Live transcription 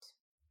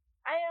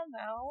don't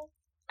know.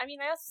 I mean,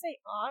 I also say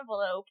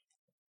envelope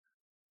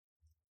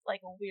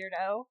like a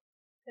weirdo,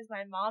 because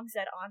my mom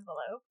said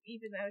envelope,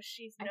 even though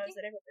she knows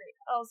that everybody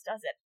else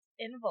does it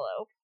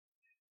envelope.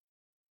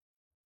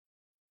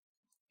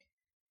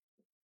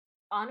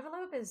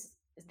 Envelope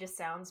just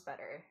sounds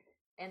better.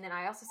 And then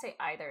I also say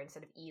either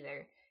instead of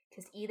either,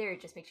 because either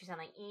just makes you sound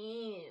like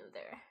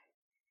either.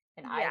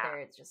 And either,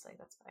 it's just like,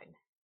 that's fine.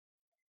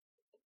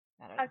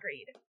 I don't know.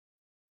 Agreed.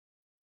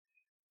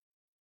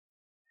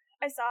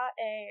 I saw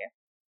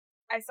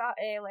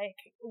a like,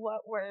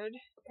 what word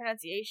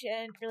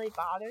pronunciation really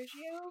bothers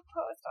you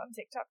post on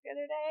TikTok the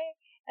other day,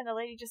 and the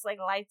lady just like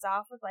lights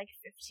off with like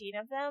 15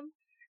 of them,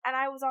 and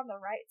I was on the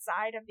right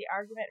side of the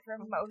argument for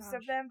most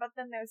of them, but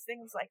then there's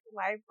things like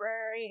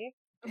library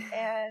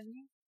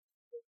and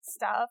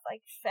stuff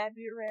like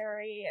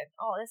February and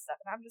all this stuff,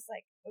 and I'm just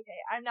like,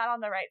 okay, I'm not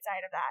on the right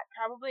side of that.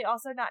 Probably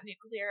also not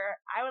nuclear.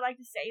 I would like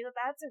to say that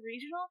that's a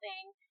regional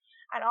thing,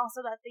 and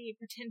also that the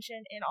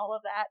pretension in all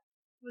of that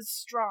was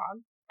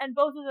strong, and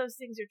both of those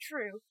things are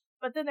true.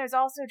 But then there's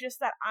also just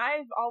that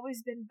I've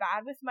always been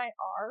bad with my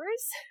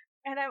R's,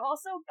 and I'm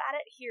also bad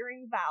at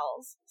hearing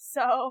vowels,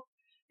 so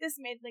this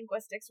made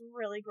linguistics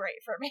really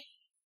great for me.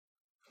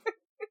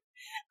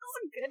 This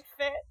is a good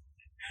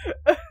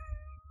fit.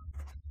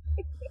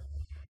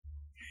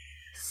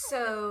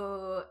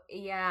 So,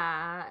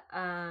 yeah,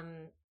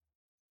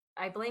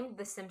 I blamed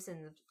the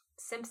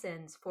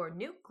Simpsons for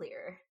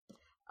nuclear,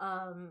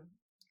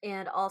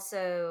 and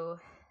also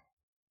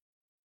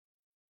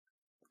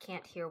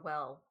can't hear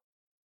well.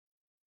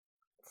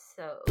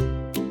 So...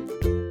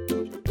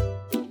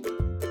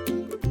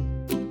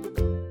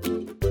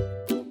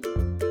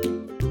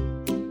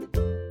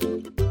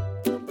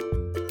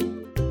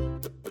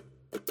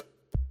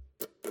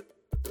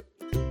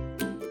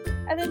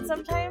 And then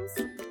sometimes,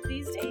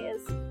 these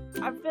days,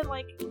 I've been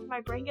like,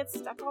 my brain gets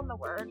stuck on the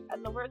word,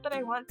 and the word that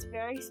I want's a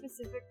very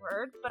specific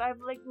word, but I've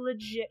like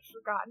legit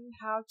forgotten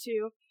how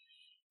to,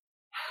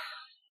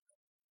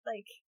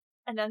 like,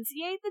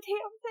 enunciate the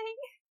damn thing.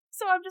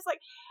 So I'm just like,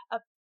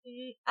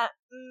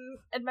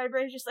 and my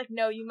brain's just like,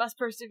 no, you must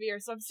persevere.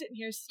 So I'm sitting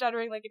here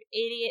stuttering like an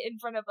idiot in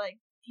front of like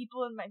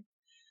people in my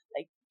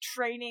like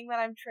training that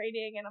I'm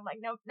training, and I'm like,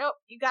 nope,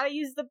 you gotta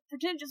use the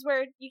pretentious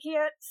word. You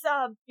can't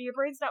sub. Your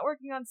brain's not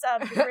working on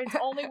sub. Your brain's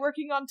only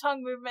working on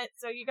tongue movement.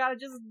 So you gotta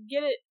just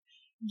get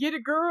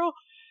it, girl.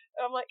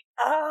 And I'm like,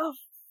 oh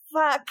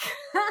fuck,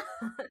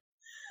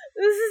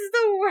 this is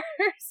the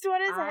worst.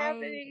 What is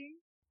happening?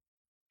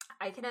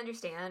 I can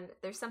understand.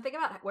 There's something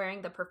about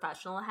wearing the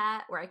professional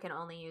hat where I can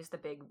only use the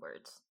big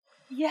words.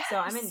 Yes. So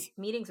I'm in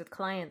meetings with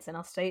clients and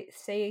I'll say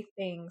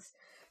things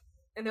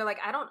and they're like,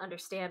 I don't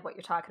understand what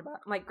you're talking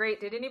about. I'm like,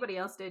 great, did anybody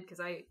else did? Because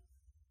I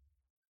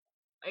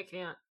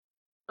can't.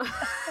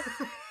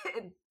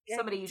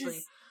 Somebody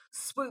usually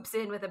swoops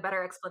in with a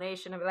better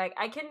explanation and be like,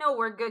 I can know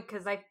we're good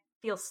because I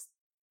feel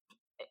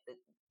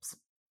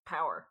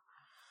power.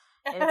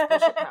 And it's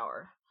bullshit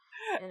power.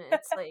 And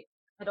it's like,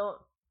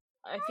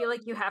 I feel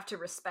like you have to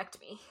respect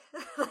me.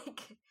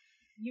 Like,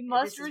 you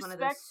must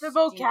respect the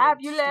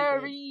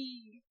vocabulary.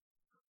 Stupid.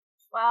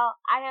 Well,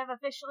 I have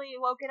officially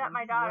woken up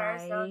my daughter,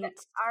 so that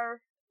our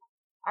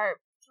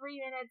 3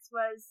 minutes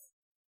was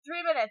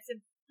 3 minutes,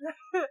 and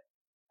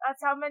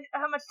that's how much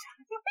time. Oh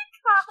my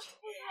gosh!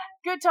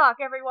 Good talk,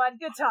 everyone.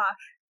 Good talk.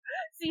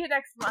 See you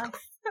next month.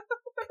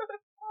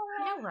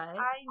 You know what?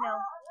 I know.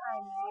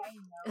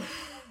 Come on.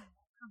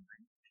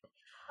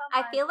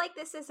 I feel like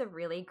this is a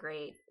really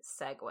great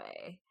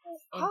segue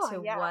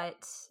into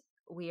what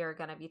we are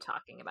going to be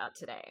talking about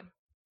today.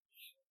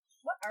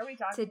 What are we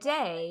talking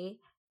today?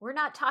 We're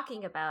not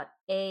talking about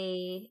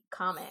a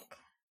comic.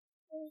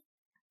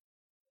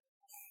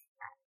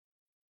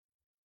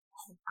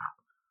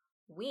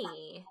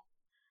 We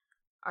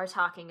are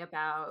talking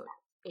about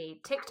a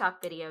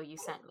TikTok video you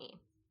sent me.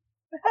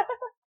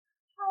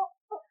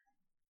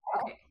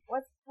 Okay.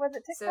 Was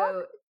it TikTok?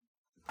 So,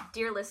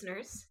 dear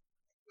listeners,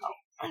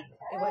 it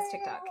was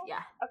TikTok,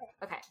 yeah.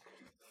 Okay.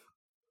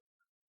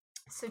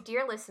 So,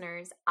 dear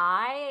listeners,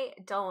 I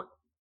don't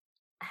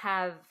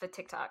have a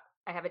TikTok.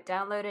 I haven't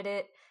downloaded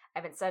it. I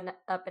haven't set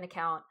up an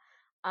account.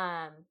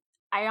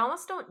 I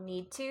almost don't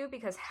need to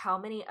because how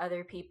many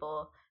other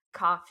people,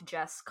 cough,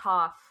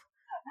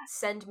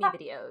 send me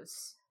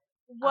videos.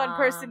 One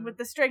person with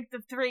the strength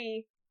of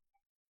 3.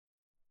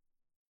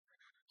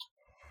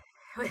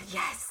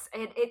 Yes,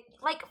 it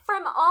like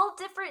from all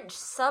different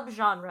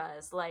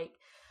subgenres. Like,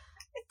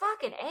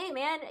 fucking A,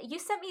 man, you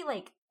sent me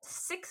like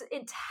 6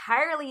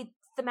 entirely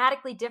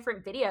thematically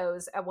different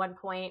videos at one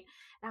point,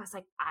 and I was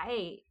like,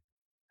 I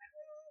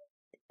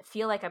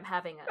feel like I'm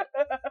having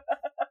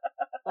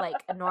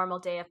a normal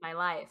day of my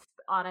life,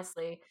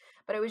 honestly.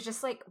 But it was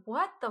just like,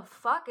 what the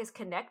fuck is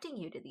connecting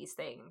you to these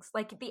things?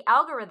 Like, the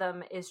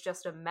algorithm is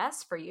just a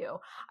mess for you.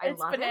 I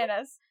love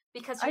bananas. It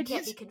because you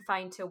can't be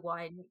confined to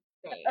one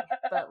thing,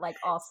 but like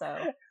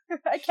also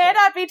I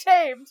cannot be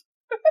tamed.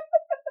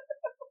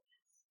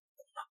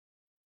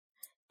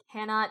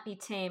 Cannot be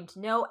tamed.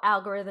 No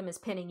algorithm is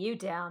pinning you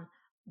down,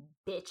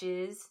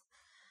 bitches.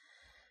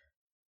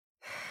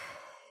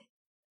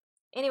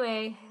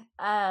 Anyway,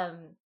 hi,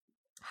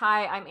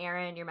 I'm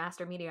Erin, your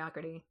master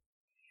mediocrity.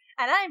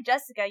 And I'm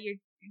Jessica, your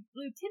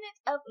lieutenant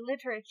of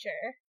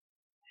literature.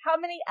 How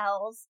many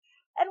L's?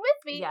 And with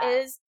me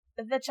is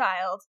the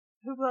child,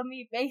 who will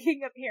be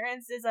making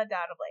appearances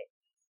undoubtedly.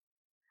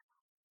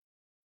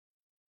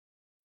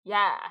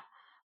 Yeah,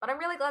 but I'm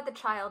really glad the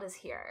child is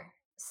here.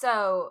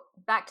 So,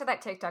 back to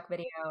that TikTok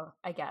video,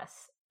 I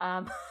guess.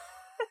 The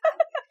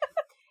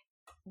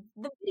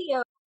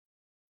video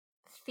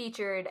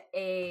featured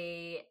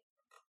a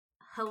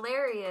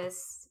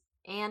hilarious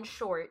and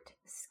short,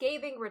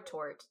 scathing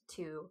retort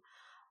to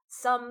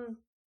some,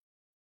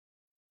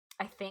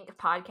 I think,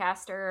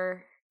 podcaster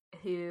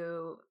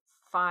who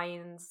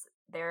finds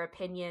their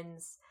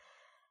opinions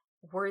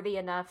worthy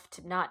enough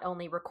to not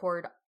only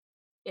record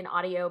in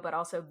audio but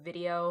also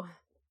video,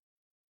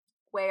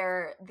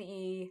 where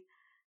the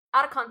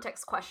out of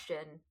context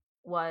question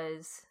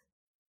was,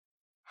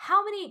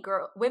 how many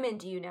women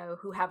do you know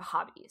who have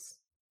hobbies?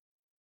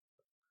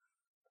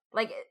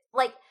 Like,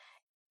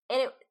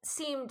 and it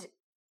seemed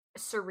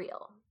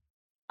surreal.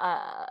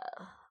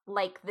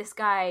 Like this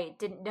guy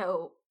didn't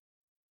know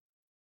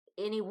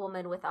any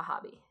woman with a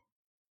hobby.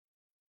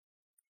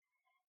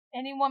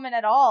 Any woman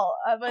at all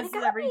was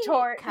the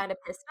retort. Kind of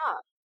pissed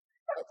off.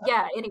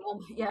 Yeah, any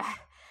woman.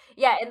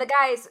 Yeah. And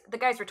the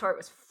guy's retort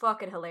was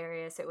fucking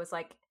hilarious. It was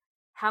like,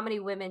 how many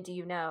women do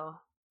you know?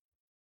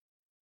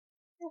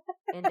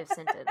 End of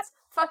sentence.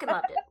 Fucking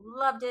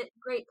loved it.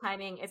 Great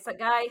timing. It's a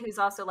guy who's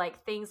also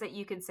like things that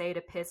you can say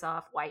to piss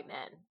off white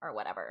men or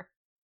whatever.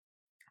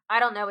 I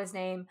don't know his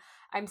name.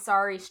 I'm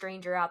sorry,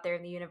 stranger out there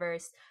in the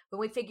universe.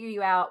 When we figure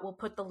you out, we'll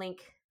put the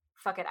link.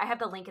 Fuck it. I have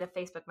the link in a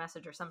Facebook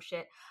message or some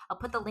shit. I'll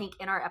put the link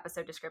in our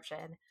episode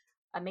description.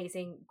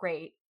 Amazing.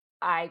 Great.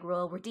 I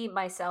will redeem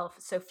myself.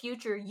 So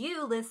future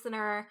you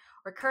listener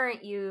or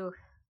current you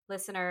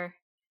listener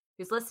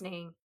who's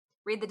listening,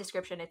 read the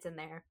description. It's in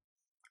there.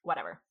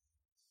 Whatever.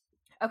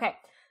 Okay.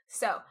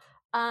 So,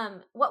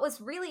 what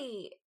was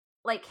really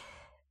like,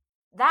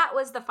 that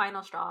was the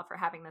final straw for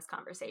having this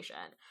conversation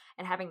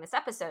and having this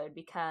episode,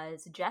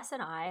 because Jess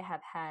and I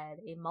have had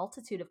a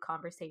multitude of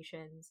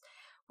conversations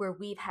where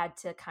we've had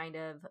to kind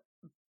of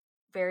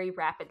very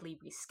rapidly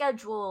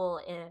reschedule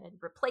and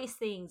replace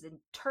things and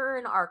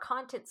turn our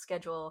content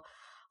schedule.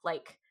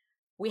 Like,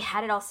 we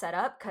had it all set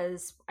up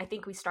because I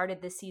think we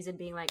started this season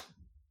being like,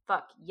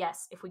 fuck,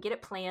 yes, if we get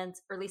it planned,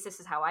 or at least this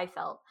is how I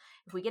felt,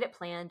 if we get it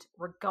planned,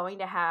 we're going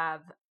to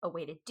have a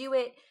way to do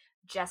it.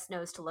 Jess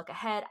knows to look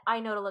ahead. I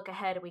know to look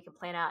ahead, and we can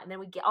plan out. And then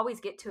we always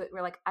get to it. And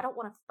we're like, I don't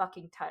want to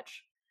fucking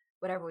touch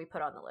whatever we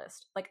put on the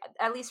list. Like,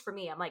 at least for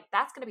me, I'm like,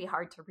 that's going to be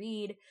hard to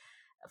read,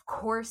 of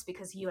course,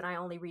 because you and I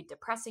only read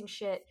depressing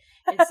shit.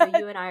 And so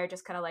you and I are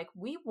just kind of like,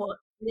 we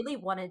really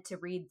wanted to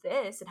read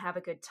this and have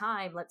a good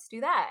time. Let's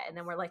do that. And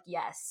then we're like,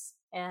 yes.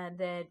 And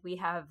then we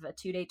have a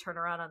 2-day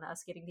turnaround on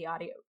us getting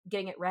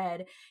it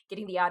read,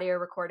 getting the audio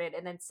recorded,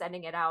 and then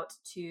sending it out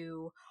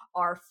to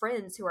our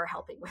friends who are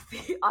helping with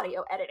the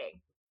audio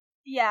editing.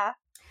 Yeah.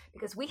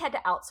 Because we had to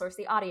outsource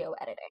the audio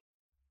editing.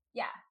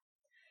 Yeah.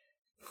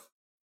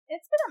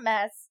 It's been a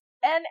mess.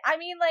 And I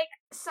mean, like,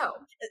 so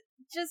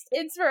just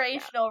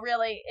inspirational,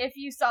 really, if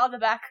you saw the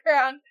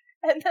background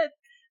and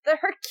the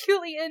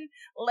Herculean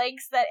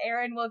lengths that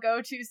Erin will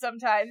go to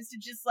sometimes to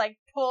just, like,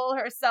 pull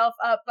herself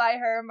up by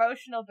her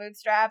emotional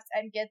bootstraps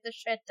and get the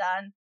shit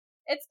done.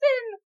 It's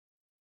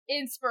been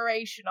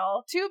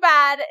inspirational. Too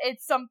bad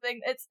it's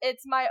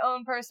my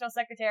own personal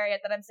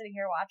secretariat that I'm sitting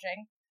here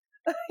watching.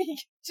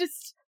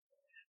 Just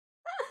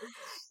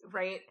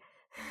right.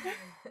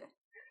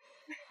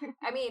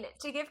 I mean,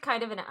 to give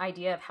kind of an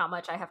idea of how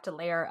much I have to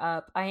layer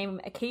up, I am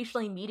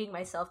occasionally meeting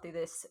myself through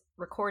this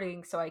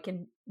recording so I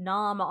can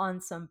nom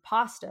on some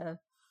pasta,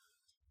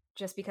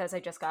 just because I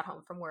just got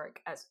home from work,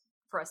 as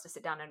for us to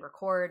sit down and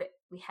record.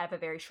 We have a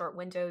very short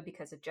window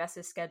because of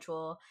Jess's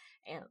schedule,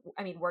 and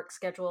I mean work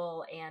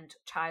schedule and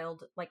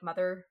child, like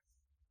mother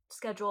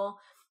schedule.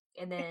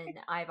 And then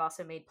I've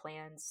also made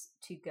plans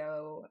to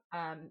go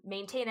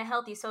maintain a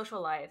healthy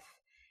social life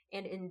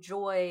and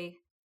enjoy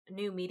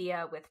new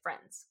media with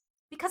friends.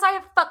 Because I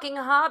have fucking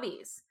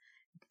hobbies,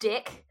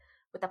 dick,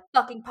 with a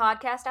fucking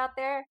podcast out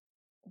there.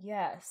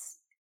 Yes.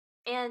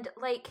 And,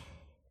 like,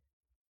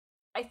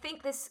 I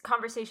think this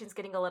conversation's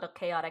getting a little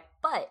chaotic,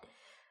 but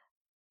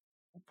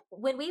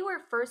when we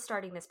were first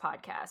starting this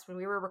podcast, when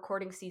we were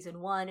recording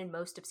season 1 and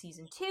most of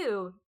season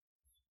 2,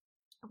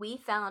 we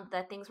found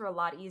that things were a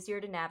lot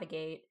easier to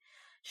navigate.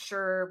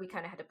 Sure, we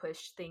kind of had to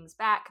push things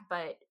back,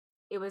 but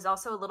it was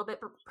also a little bit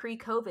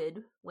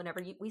pre-COVID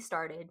whenever we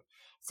started.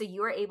 So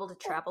you were able to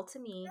travel to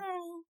me.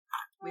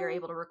 We were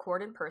able to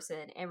record in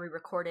person, and we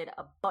recorded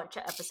a bunch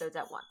of episodes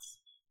at once.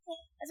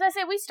 As I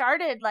say, we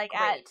started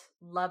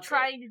Loved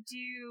trying to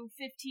do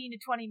 15 to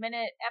 20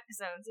 minute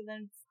episodes, and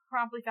then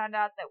promptly found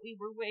out that we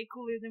were way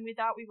cooler than we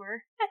thought we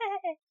were.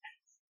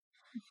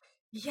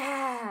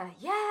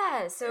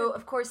 Yeah. So,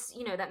 of course,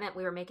 that meant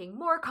we were making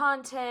more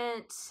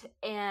content,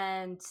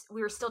 and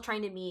we were still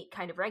trying to meet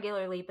kind of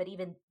regularly, but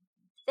even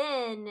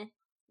then,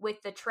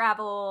 with the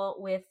travel,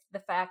 with the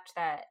fact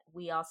that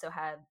we also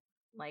had,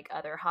 like,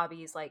 other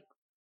hobbies, like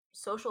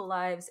social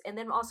lives, and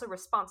then also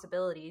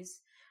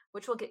responsibilities,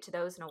 which we'll get to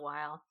those in a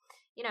while.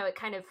 You know, it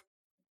kind of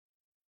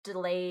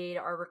delayed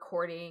our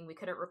recording. We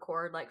couldn't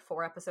record like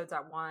 4 episodes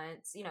at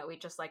once. You know, we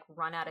just like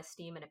run out of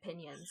steam and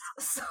opinions.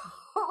 So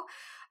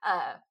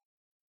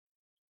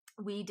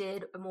we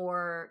did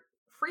more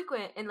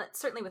frequent, and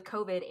certainly with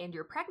COVID and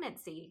your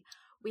pregnancy,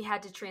 we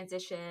had to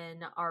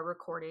transition our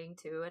recording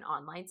to an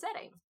online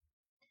setting.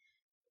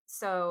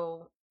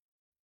 So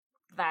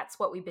that's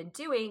what we've been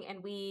doing.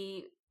 And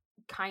we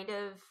kind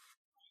of,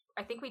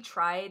 I think we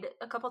tried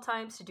a couple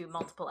times to do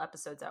multiple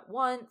episodes at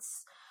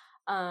once,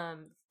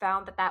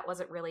 found that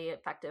wasn't really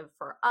effective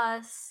for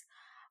us.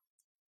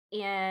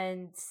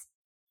 And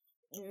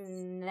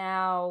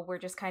now we're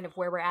just kind of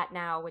where we're at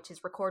now, which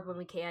is record when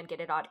we can,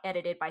 get it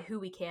edited by who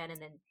we can, and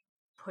then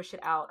push it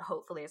out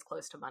hopefully as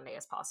close to Monday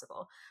as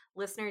possible.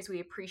 Listeners, we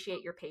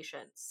appreciate your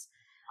patience.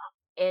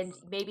 And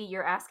maybe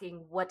you're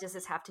asking, what does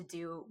this have to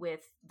do with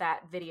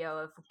that video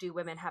of do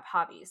women have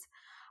hobbies?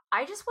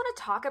 I just want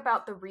to talk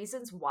about the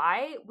reasons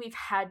why we've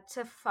had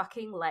to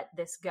fucking let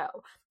this go.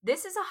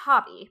 This is a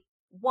hobby.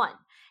 1,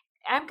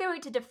 I'm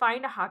going to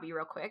define a hobby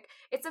real quick.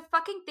 It's a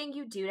fucking thing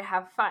you do to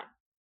have fun.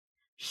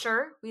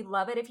 Sure, we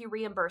love it if you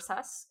reimburse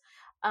us,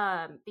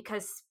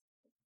 because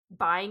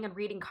buying and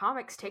reading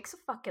comics takes a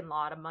fucking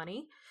lot of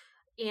money,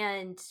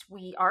 and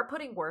we are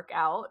putting work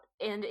out.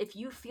 And if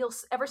you feel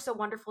ever so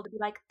wonderful to be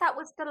like, that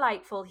was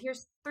delightful,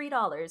 here's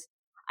 $3,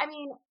 I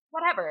mean,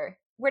 whatever.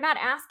 We're not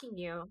asking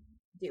you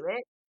to do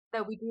it.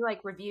 Though we do like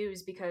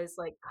reviews because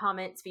like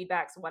comments,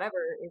 feedbacks,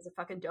 whatever is a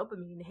fucking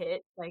dopamine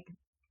hit. Like,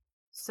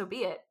 so be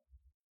it.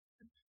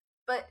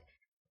 But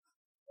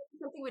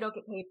something we don't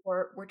get paid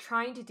for. We're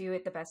trying to do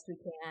it the best we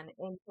can.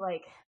 And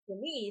like, for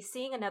me,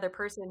 seeing another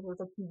person who's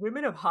like,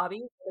 women of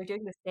hobbies, they're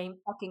doing the same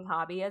fucking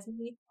hobby as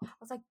me, I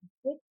was like,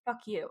 bitch,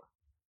 fuck you.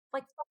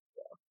 Like, fuck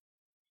you.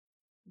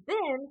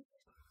 Then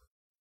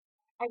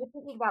I was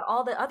thinking about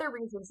all the other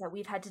reasons that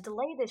we've had to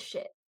delay this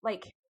shit.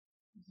 Like,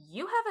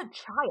 you have a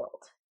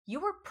child. You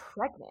were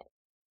pregnant.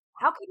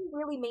 How can you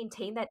really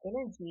maintain that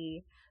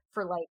energy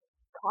for like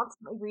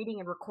constantly reading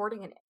and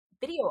recording and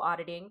video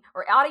auditing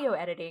or audio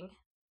editing?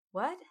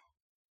 What?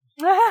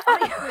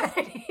 Audio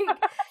editing.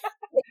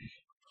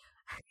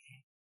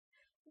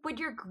 When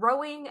you're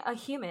growing a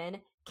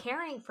human,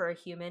 caring for a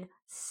human,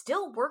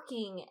 still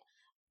working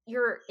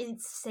your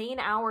insane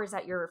hours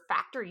at your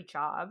factory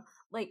job,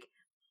 like,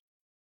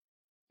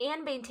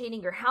 and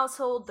maintaining your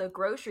household, the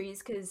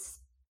groceries, because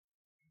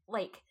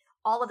like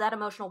all of that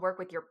emotional work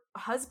with your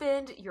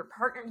husband, your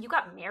partner, you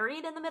got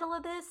married in the middle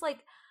of this, like,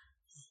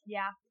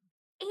 yeah.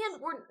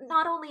 And we're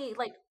not only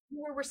like,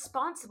 you're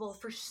responsible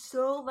for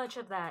so much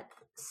of that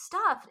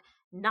stuff.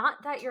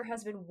 Not that your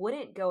husband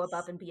wouldn't go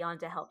above and beyond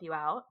to help you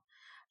out,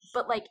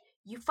 but like,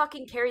 you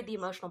fucking carried the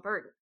emotional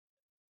burden.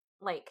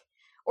 Like,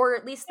 or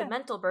at least the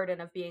mental burden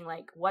of being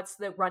like, what's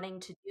the running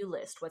to-do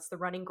list? What's the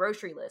running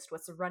grocery list?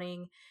 What's the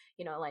running,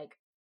 like,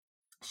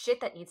 shit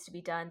that needs to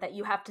be done that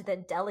you have to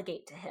then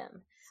delegate to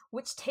him,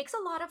 which takes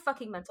a lot of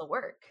fucking mental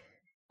work.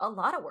 A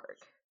lot of work.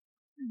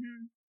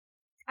 Mm-hmm.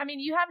 I mean,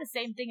 you have the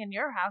same thing in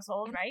your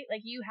household, right?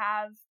 Like, you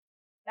have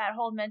that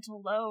whole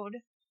mental load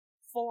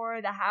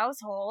for the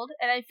household.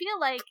 And I feel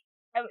like,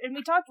 and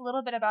we talked a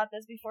little bit about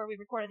this before we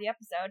recorded the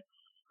episode,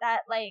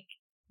 that like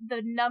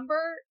the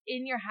number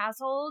in your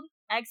household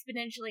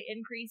exponentially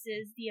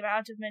increases the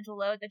amount of mental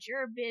load that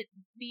you're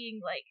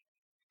being like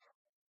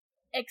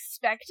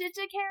expected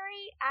to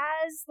carry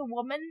as the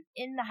woman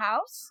in the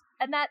house.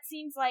 And that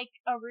seems like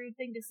a rude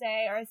thing to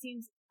say, or it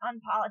seems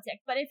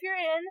unpolitic. But if you're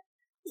in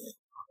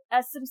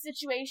some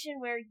situation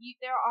where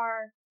there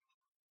are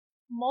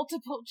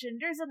multiple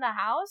genders in the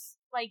house,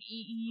 like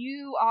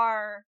you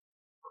are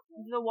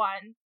the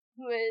one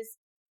who is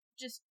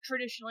just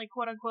traditionally,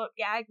 quote unquote,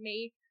 gag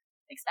me,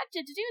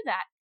 expected to do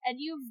that. And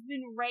you've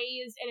been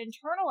raised and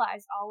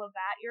internalized all of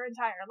that your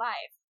entire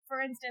life.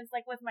 For instance,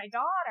 like with my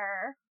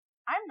daughter,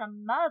 I'm the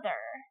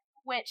mother,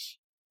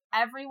 which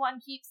everyone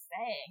keeps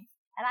saying.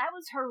 And I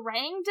was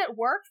harangued at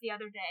work the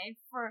other day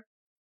for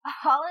a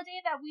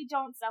holiday that we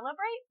don't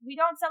celebrate. We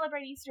don't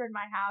celebrate Easter in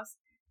my house.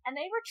 And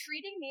they were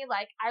treating me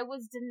like I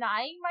was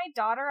denying my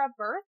daughter a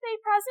birthday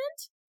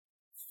present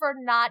for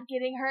not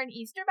getting her an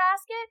Easter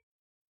basket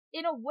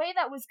in a way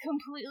that was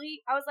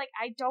completely, I was like,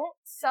 I don't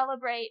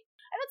celebrate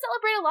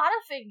a lot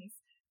of things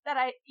that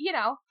we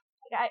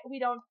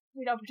don't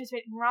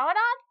participate in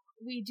Ramadan.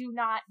 We do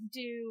not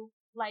do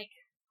like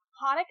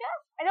Hanukkah.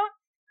 I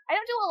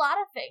don't do a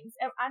lot of things,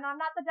 and I'm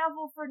not the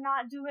devil for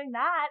not doing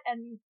that.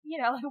 And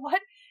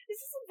what? This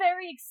is a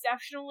very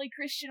exceptionally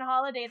Christian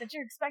holiday that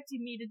you're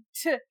expecting me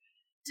to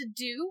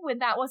do when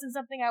that wasn't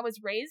something I was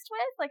raised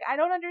with. Like, I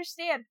don't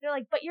understand. They're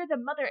like, but you're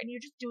the mother, and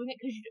you're just doing it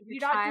because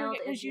you're not doing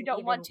it because you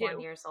don't want to. 1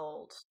 years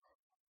old.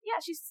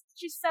 Yeah, she's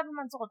 7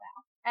 months old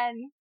now,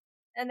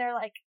 and they're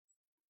like,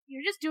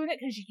 you're just doing it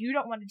because you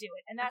don't want to do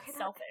it, and that's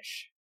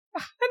selfish.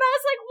 And I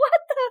was like, what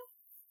the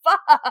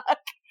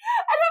fuck?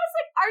 And I was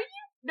like,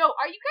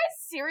 are you guys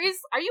serious?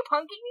 Are you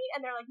punking me?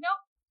 And they're like,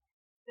 nope.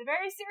 They're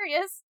very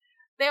serious.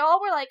 They all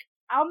were like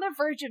on the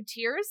verge of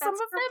tears. That's some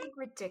of them.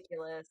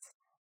 ridiculous.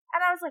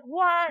 And I was like,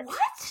 what?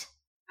 What?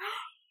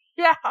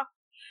 Yeah.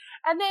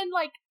 And then,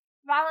 like,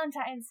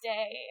 Valentine's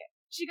Day,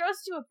 she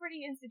goes to a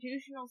pretty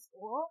institutional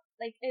school.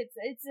 Like, it's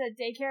a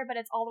daycare, but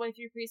it's all the way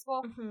through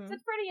preschool. Mm-hmm. So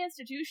it's pretty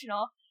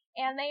institutional.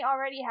 And they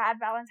already had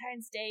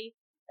Valentine's Day,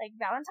 like,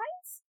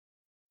 Valentines?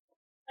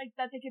 Like,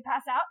 that they could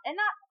pass out. And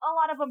not a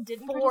lot of them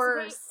didn't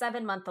For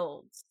participate.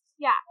 7-month-olds.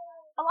 Yeah.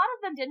 A lot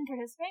of them didn't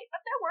participate,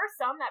 but there were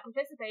some that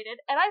participated.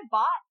 And I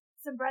bought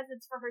some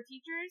presents for her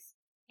teachers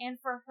and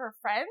for her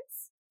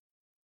friends.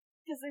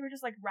 Because they were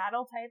just, like,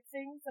 rattle type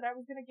things that I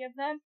was going to give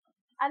them.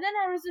 And then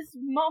there was this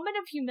moment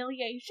of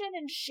humiliation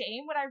and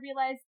shame when I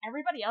realized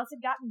everybody else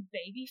had gotten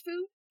baby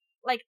food.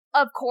 Like,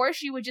 of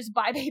course, you would just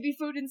buy baby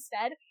food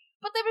instead.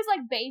 But there was,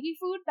 like, baby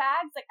food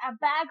bags, like, a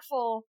bag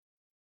full.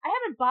 I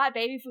haven't bought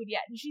baby food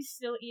yet, and she's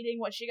still eating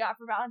what she got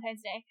for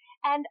Valentine's Day.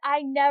 And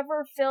I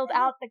never filled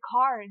out the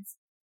cards.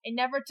 I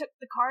never took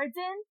the cards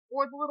in,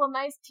 or the little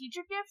nice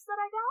teacher gifts that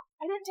I got.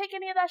 I didn't take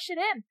any of that shit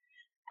in.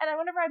 And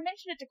whenever I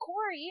mentioned it to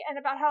Corey, and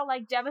about how,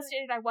 like,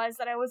 devastated I was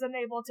that I was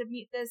unable to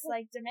meet this,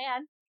 like,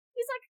 demand,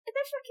 he's like,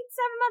 they're fucking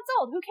 7 months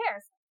old, who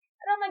cares?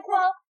 And I'm like,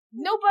 well,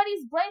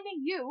 nobody's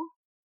blaming you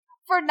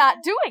for not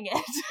doing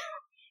it.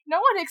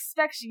 No one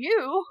expects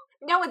you.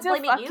 No one's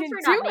blaming you for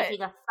not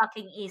making a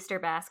fucking Easter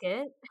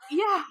basket.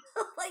 Yeah.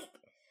 Like,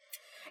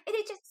 and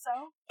it just,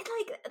 so,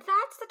 like,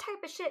 that's the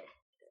type of shit.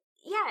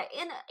 Yeah,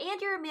 and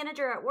you're a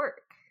manager at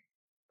work.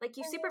 Like,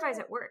 you supervise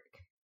at work.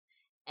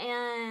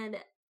 And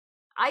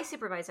I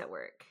supervise at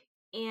work.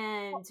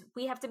 And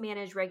we have to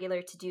manage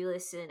regular to-do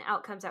lists and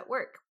outcomes at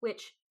work,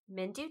 which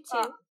men do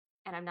too.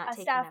 And I'm not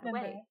taking that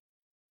away.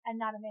 And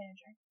not a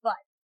manager. But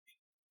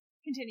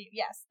continue.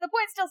 Yes, the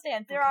point still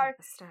stands. There okay, are.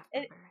 A staff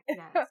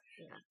member.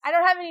 Yes. I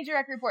don't have any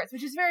direct reports,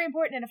 which is very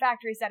important in a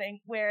factory setting.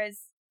 Whereas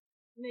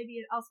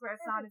maybe elsewhere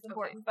it's not as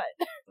important. But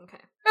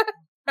okay.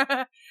 In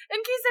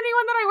case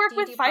anyone that I work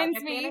with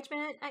finds me,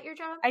 management at your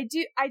job. I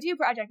do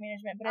project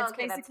management, but it's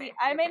basically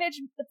I okay. manage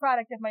the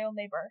product of my own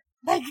labor.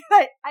 Like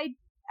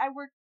I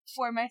work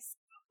for myself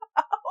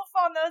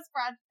on those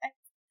projects.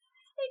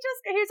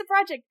 Here's a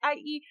project,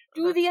 i.e.,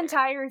 do the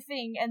entire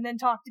thing and then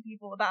talk to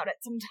people about it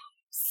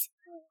sometimes.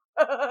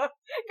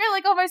 You're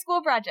like all my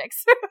school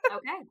projects.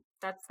 Okay,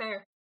 that's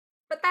fair.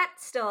 But that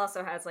still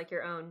also has, like,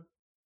 your own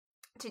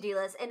to-do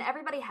list, and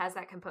everybody has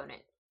that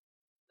component.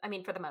 I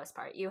mean, for the most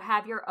part. You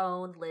have your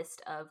own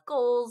list of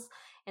goals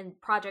and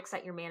projects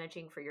that you're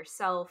managing for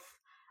yourself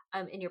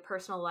in your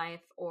personal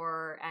life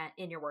or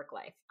in your work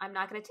life. I'm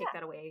not going to take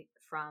that away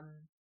from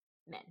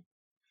men.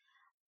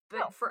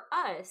 But for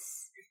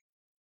us,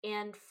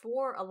 and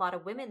for a lot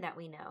of women that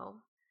we know,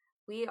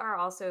 we are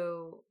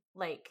also,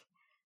 like,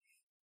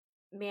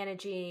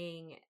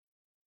 managing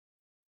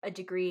a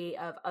degree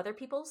of other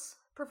people's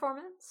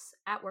performance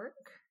at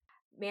work,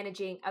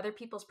 managing other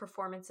people's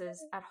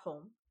performances at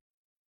home,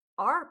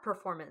 our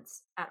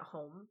performance at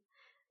home,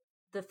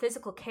 the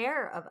physical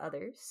care of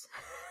others,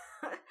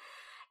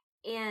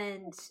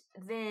 and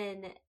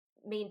then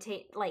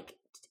maintain, like,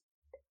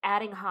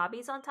 adding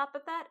hobbies on top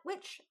of that,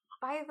 which,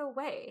 by the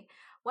way,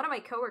 one of my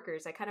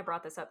coworkers, I kind of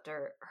brought this up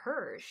to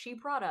her. She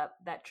brought up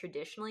that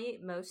traditionally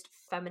most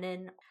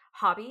feminine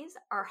hobbies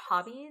are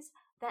hobbies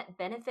that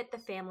benefit the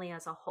family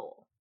as a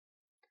whole.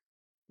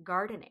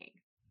 Gardening,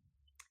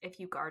 if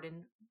you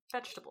garden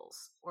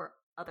vegetables or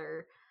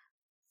other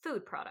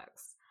food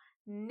products,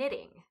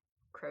 knitting,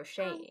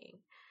 crocheting,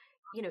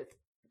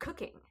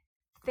 cooking,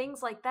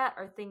 things like that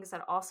are things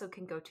that also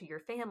can go to your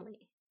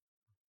family.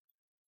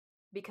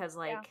 Because,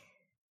 like,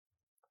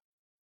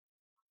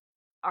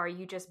 are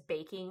you just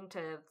baking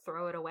to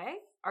throw it away?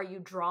 Are you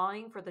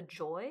drawing for the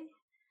joy?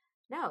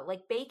 No,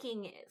 like,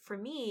 baking for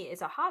me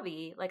is a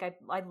hobby. Like,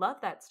 I love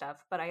that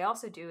stuff, but I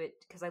also do it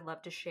because I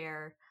love to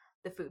share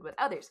the food with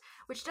others,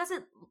 which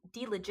doesn't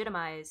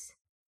delegitimize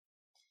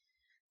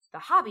the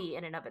hobby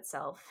in and of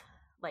itself.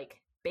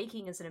 Like,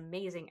 baking is an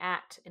amazing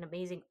act, an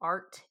amazing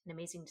art, an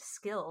amazing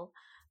skill,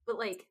 but,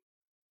 like,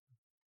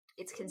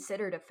 it's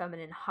considered a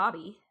feminine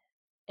hobby.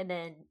 And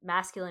then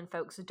masculine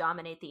folks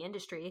dominate the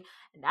industry.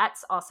 And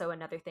that's also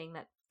another thing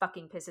that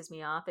fucking pisses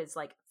me off is,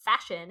 like,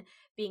 fashion,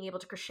 being able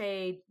to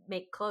crochet,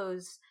 make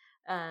clothes,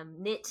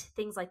 knit,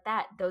 things like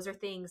that. Those are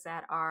things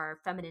that are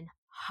feminine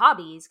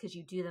hobbies because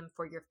you do them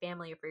for your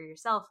family or for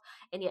yourself.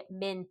 And yet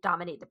men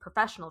dominate the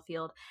professional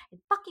field. And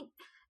fucking...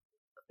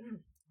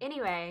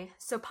 Anyway,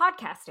 so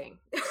podcasting.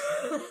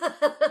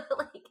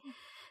 Like,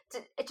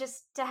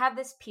 to have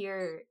this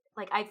peer...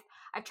 Like,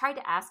 I've tried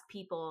to ask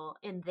people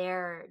in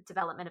their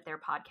development of their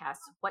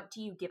podcasts, what do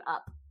you give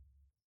up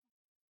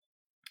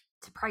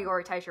to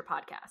prioritize your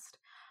podcast?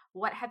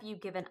 What have you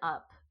given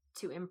up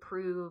to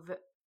improve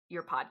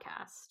your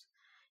podcast?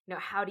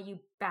 How do you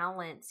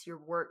balance your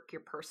work,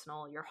 your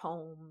personal, your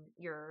home,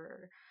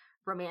 your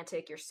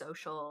romantic, your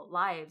social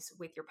lives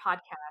with your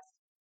podcast?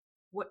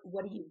 What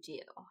do you do?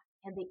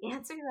 And the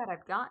answer that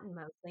I've gotten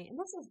mostly, and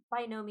this is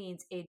by no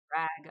means a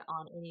drag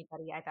on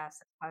anybody I've asked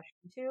this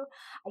question to,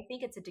 I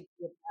think it's a degree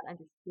of not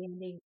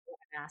understanding what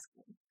I'm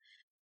asking.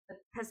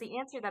 Because the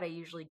answer that I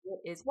usually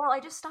get is, well, I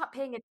just stopped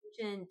paying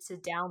attention to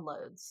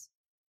downloads.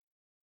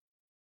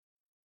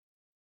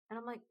 And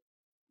I'm like,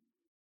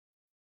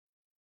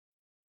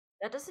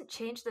 that doesn't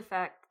change the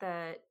fact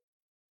that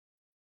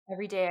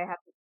every day I have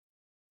to,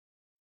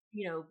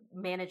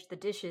 manage the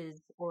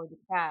dishes or the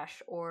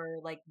trash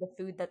or like the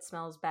food that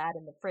smells bad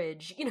in the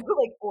fridge,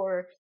 like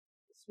or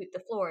sweep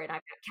the floor and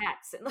I've got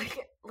cats and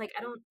like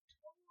I don't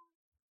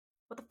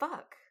what the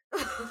fuck?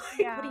 Like, what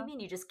do you Yeah. mean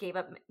you just gave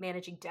up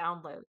managing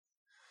downloads?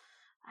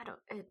 I don't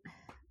it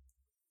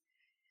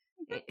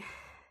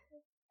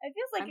It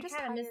feels like I'm you just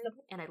kind of tired missed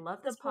and I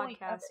love the this point of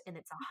podcast and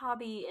it's a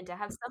hobby and to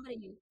have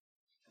somebody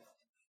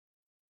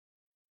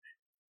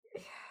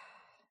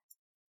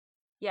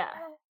yeah.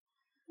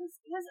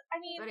 Because I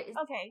mean, But it's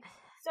okay,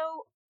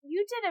 so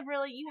you had a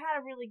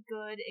really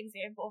good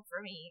example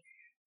for me.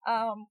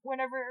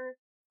 Whenever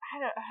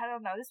I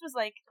don't know, this was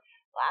like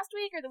last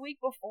week or the week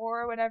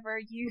before, whenever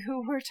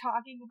you were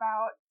talking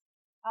about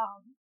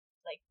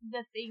like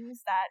the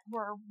things that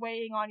were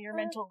weighing on your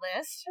mental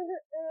list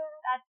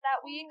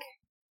that week,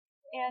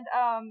 and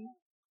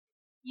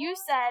you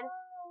said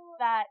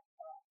that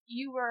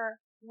you were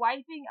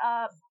wiping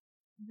up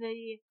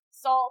the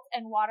salt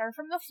and water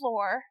from the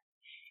floor,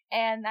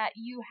 and that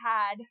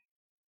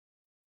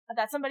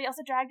somebody else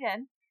had dragged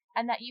in,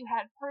 and that you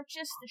had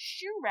purchased the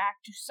shoe rack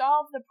to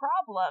solve the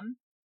problem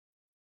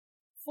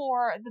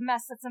for the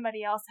mess that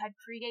somebody else had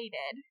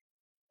created.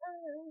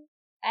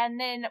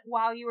 And then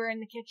while you were in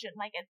the kitchen,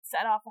 like, it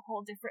set off a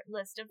whole different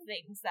list of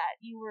things that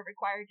you were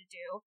required to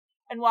do.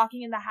 And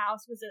walking in the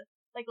house was a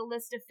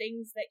list of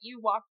things that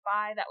you walked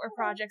by that were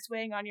projects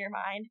weighing on your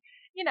mind,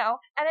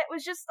 and it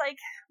was just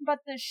like,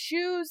 but the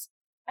shoes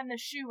and the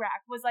shoe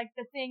rack was like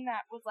the thing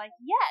that was like,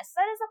 yes,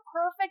 that is a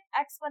perfect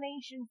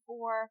explanation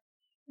for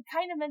the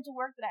kind of mental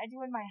work that I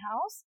do in my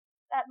house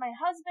that my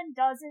husband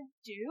doesn't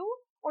do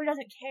or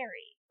doesn't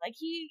carry. Like,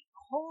 he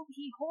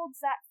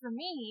holds that for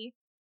me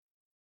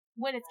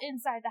when it's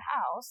inside the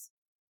house,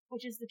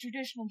 which is the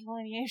traditional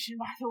delineation,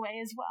 by the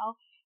way, as well.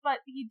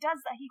 But he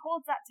does that. He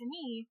holds that to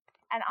me,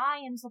 and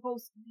I am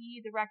supposed to be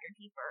the record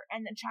keeper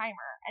and the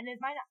chimer. And it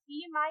might not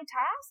be my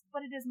task,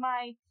 but it is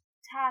my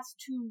task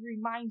to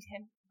remind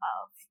him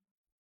of.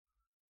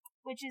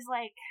 Which is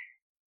like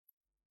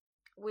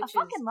a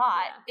fucking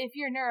lot if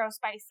you're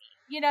neurospicy.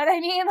 You know what I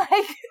mean?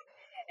 Like,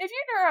 if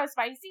you're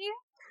neurospicy,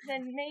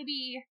 then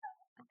maybe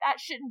that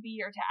shouldn't be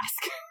your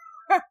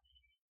task.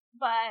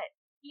 But,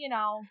 I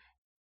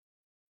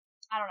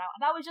don't know.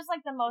 That was just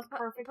like the most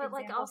perfect but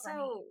example like also for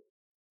me.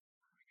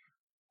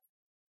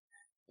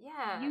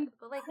 Yeah, You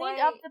but like cleaned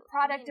why, up the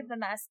product of the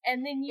mess,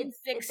 and then you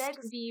fixed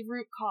the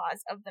root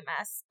cause of the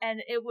mess,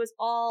 and it was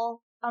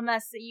all a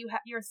mess that you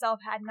yourself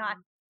had not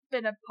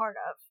been a part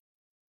of.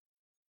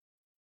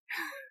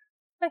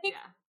 Like,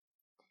 yeah,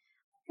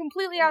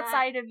 completely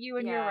outside of you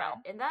and your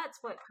realm. And that's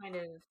what kind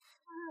of,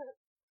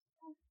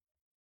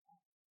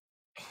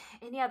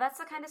 and yeah, that's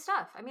the kind of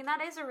stuff. I mean, that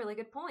is a really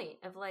good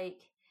point of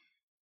like,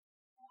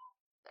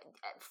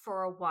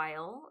 for a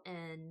while,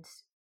 and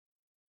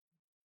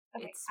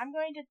okay, I'm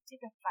going to take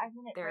a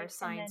 5-minute break. There are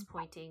signs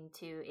pointing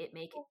to it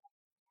making.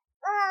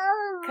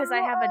 Because I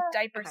have a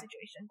diaper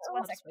situation. So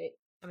one second. Wait.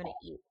 I'm gonna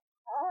eat.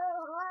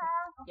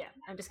 Yeah,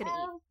 I'm just gonna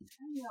eat.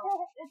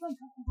 It's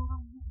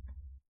uncomfortable.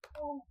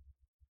 Oh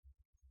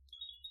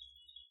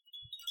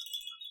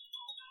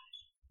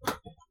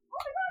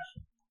my gosh!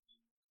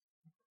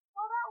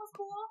 Oh, that was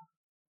cool.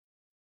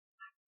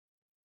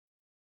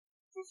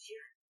 Did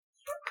you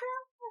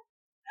grab it?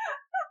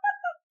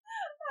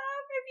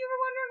 If you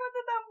were wondering what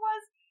that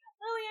was,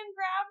 Lillian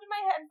grabbed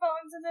my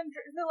headphones and then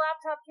the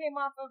laptop came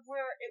off of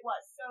where it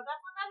was. So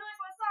that's what that noise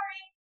was.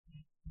 Sorry.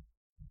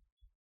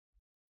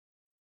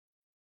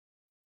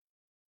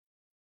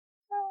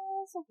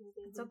 Oh, it's okay,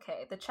 baby. It's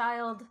okay. The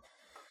child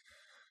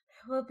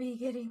will be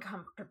getting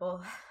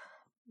comfortable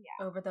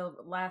over the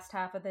last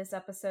half of this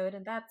episode,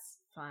 and that's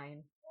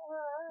fine.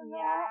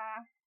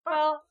 Yeah.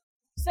 Well,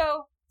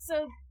 so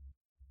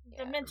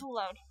the mental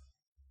load.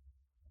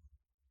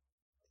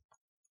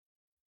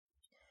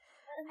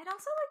 I'd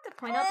also like to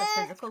point out the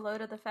physical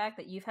load of the fact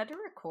that you've had to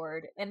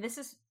record, and this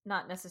is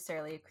not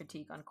necessarily a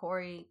critique on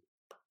Corey.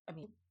 I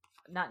mean,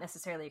 not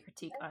necessarily a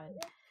critique on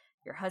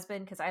your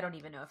husband, because I don't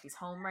even know if he's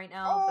home right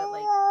now, but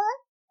like,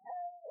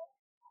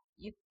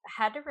 you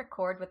had to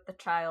record with the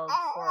child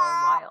for a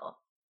while.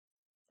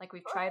 Like,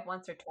 we've tried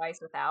once or twice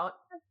without,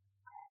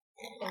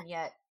 and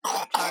yet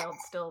the child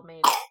still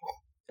made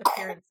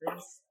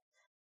appearances.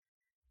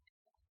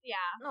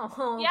 Yeah.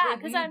 Oh, yeah,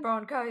 because I'm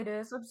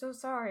bronchitis. I'm so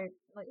sorry.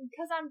 Like,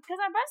 because I'm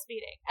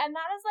breastfeeding, and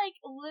that is like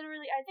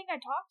literally. I think I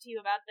talked to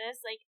you about this.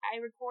 Like, I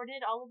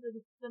recorded all of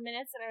the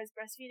minutes that I was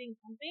breastfeeding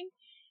pumping,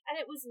 and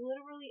it was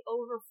literally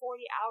over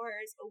 40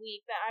 hours a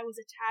week that I was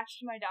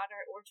attached to my daughter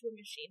or to a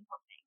machine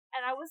pumping,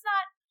 and I was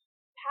not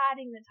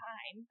padding the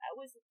time. That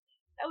was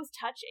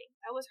touching.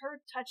 That was her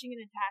touching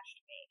and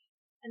attached to me,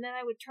 and then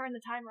I would turn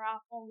the timer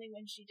off only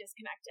when she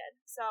disconnected.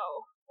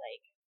 So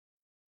like.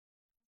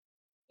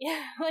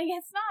 Yeah, like,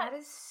 it's not. That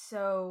is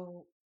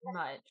so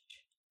much.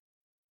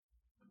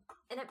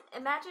 And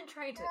imagine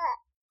trying to,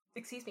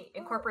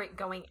 incorporate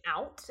going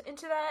out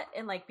into that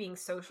and, like, being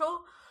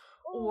social,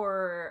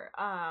 or,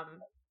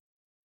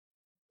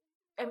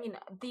 I mean,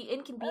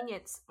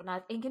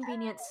 not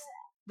inconvenience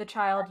the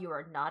child, you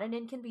are not an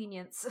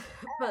inconvenience,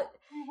 but,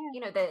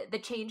 the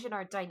change in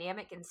our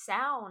dynamic and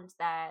sound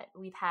that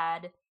we've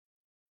had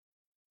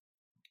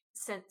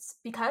since,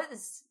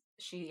 because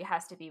she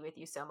has to be with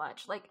you so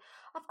much. Like,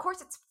 of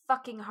course it's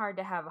fucking hard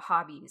to have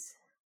hobbies.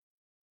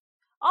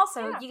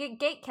 Also, you get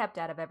gate kept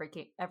out of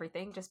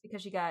everything just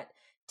because you got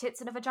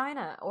tits and a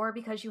vagina, or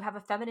because you have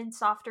a feminine,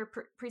 softer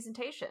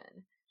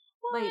presentation.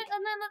 Well, like,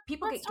 and then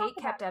people get gate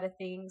kept out of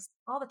things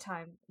all the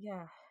time.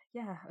 Yeah,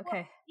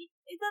 okay.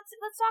 Well,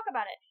 let's talk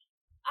about it.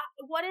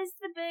 What is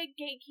the big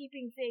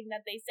gatekeeping thing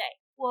that they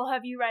say? Well,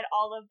 have you read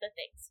all of the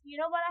things?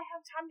 You know what I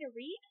have time to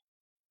read?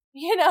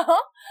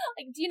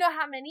 Like, do you know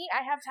how many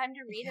I have time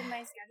to read in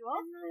my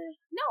schedule?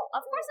 No,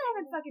 of course I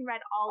haven't fucking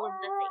read all of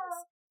the things.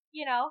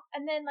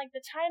 And then, like,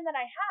 the time that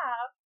I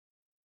have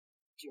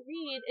to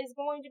read is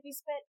going to be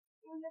spent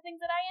doing the things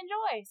that I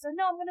enjoy. So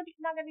no, I'm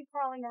not gonna be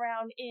crawling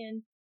around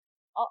in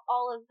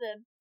all of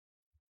the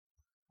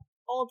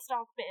old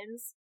stock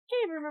bins.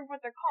 Can't even remember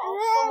what they're called.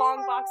 The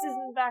long boxes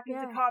in the back of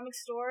the comic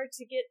store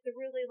to get the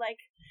really, like,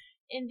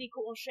 indie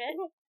cool shit.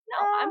 No,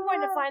 I'm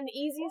going to find the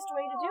easiest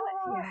way to do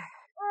it.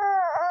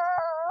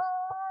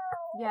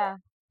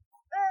 Yeah.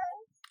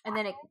 And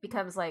then it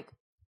becomes like,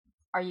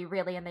 are you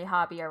really in the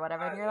hobby or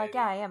whatever? And you're like,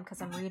 yeah, I am,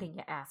 because I'm reading,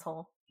 you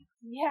asshole.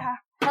 Yeah.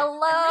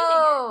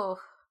 Hello!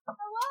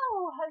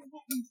 Hello,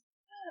 husband.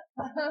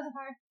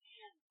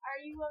 Are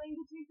you willing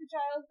to take the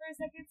child for a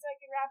second so I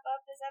can wrap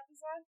up this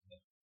episode?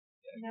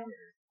 No.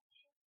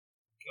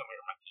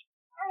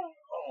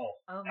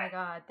 Oh my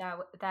god,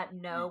 that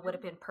no would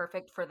have been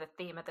perfect for the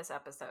theme of this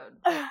episode.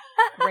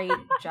 Great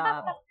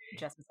job,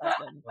 Jess's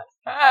husband.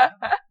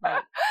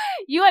 Like,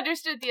 you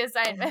understood the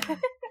assignment.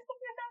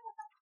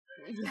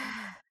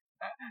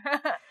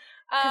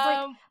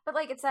 But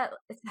it's that.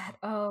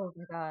 Oh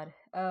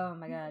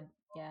my god,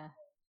 yeah.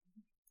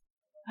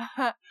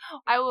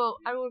 I will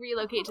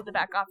relocate to the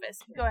back office.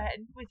 Go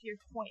ahead with your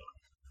point.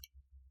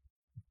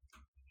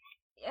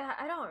 Yeah,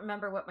 I don't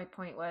remember what my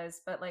point was,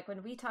 but like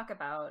when we talk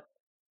about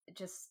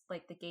just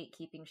like the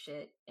gatekeeping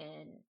shit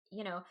and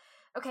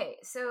okay,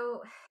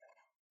 so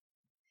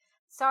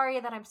sorry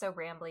that I'm so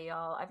rambly,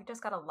 y'all. I've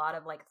just got a lot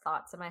of like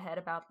thoughts in my head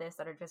about this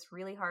that are just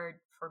really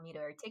hard for me to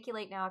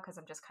articulate now because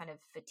I'm just kind of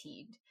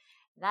fatigued.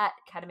 That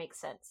kind of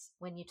makes sense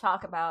when you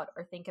talk about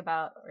or think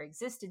about or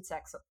exist in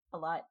sex a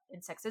lot,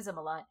 in sexism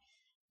a lot.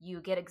 You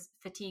get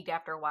fatigued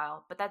after a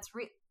while, but that's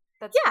really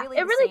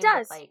it really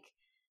does. With, like,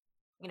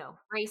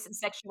 race and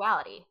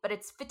sexuality, but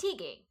it's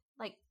fatiguing.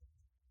 Like,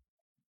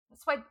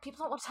 that's why people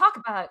don't want to talk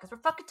about it, because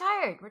we're fucking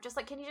tired. We're just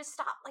like, can you just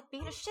stop like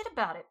being a shit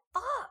about it?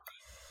 Fuck.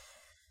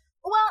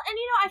 Well, and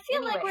I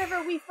feel like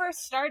whenever we first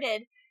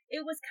started,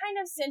 it was kind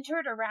of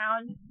centered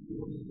around,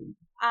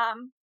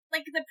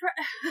 like we were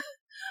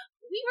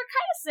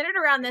kind of centered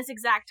around this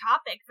exact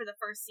topic for the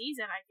first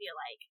season. I feel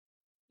like,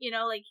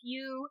 like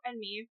you and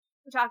me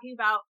were talking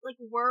about, like,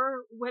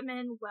 were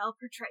women well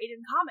portrayed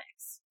in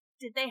comics?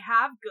 Did they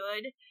have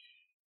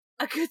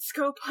a good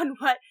scope on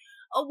what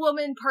a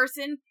woman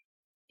person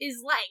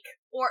is like,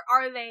 or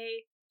are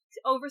they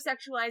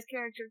over-sexualized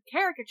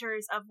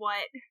caricatures of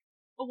what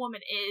a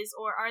woman is,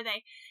 or are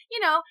they,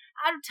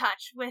 out of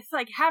touch with,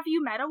 like, have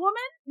you met a woman?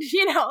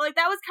 Like,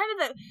 that was kind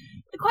of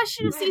the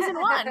question of season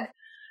 1.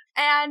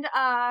 And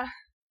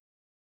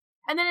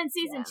then in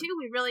season 2,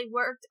 we really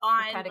worked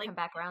on, kind of come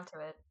back around to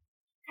it.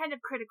 Kind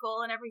of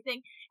critical and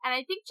everything. And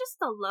I think just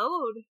the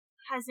load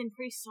has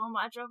increased so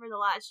much over the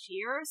last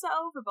year or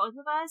so for both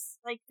of us.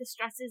 Like, the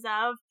stresses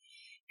of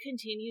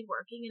continued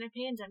working in a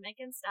pandemic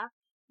and stuff.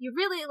 You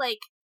really,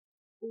 like,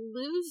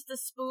 lose the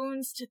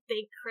spoons to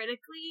think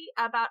critically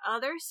about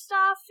other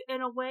stuff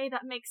in a way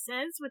that makes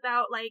sense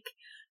without, like,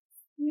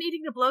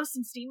 needing to blow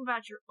some steam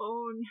about your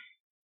own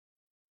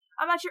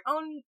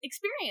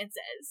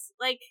experiences.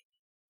 Like,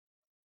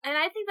 and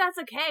I think that's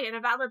okay and a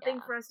valid thing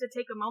for us to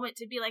take a moment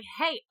to be like,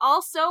 hey,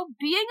 also,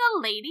 being a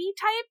lady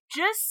type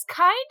just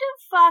kind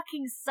of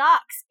fucking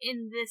sucks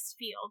in this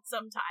field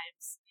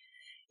sometimes.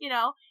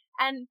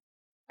 And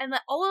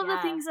all of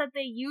the things that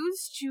they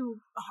use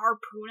to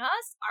harpoon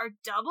us are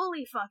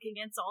doubly fucking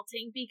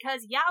insulting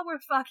because, we're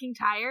fucking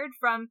tired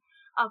from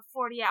a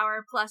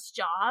 40-hour plus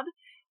job.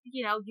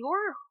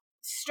 You're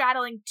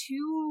straddling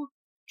 2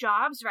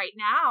 jobs right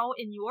now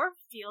in your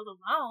field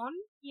alone,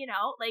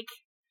 like,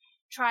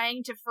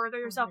 trying to further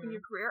yourself in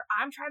your career.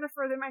 I'm trying to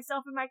further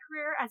myself in my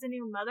career as a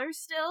new mother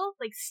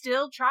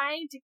still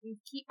trying to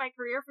keep my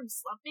career from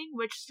slumping,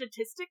 which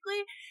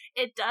statistically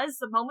it does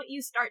the moment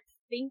you start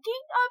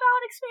thinking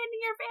about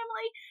expanding your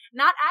family.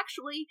 Not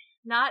actually,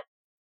 not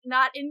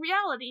in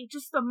reality,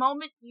 just the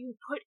moment you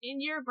put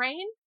in your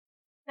brain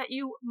that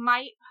you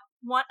might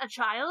want a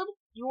child,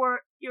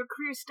 your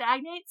career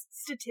stagnates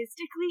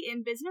statistically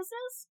in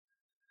businesses.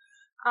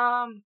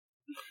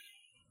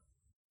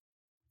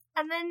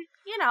 And then, and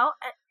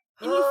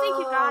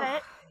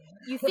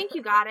you think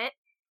you got it,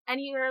 and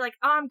you're like,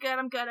 oh, I'm good,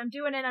 I'm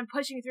doing it, I'm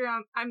pushing through,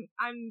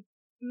 I'm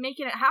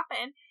making it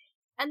happen.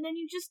 and then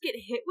you just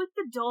get hit with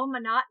the dull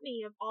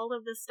monotony of all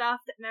of the stuff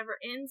that never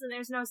ends, and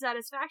there's no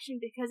satisfaction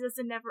because it's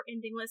a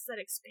never-ending list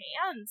that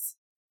expands.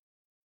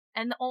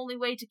 And the only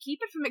way to keep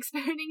it from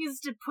expanding is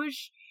to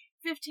push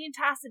 15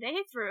 tasks a day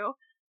through,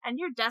 and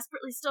you're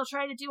desperately still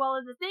trying to do all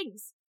of the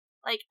things.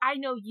 Like, I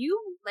know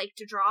you like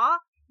to draw,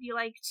 you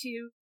like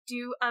to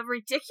do a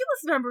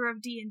ridiculous number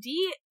of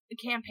D&D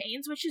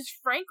campaigns, which is,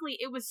 frankly,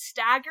 it was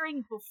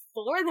staggering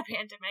before the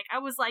pandemic. I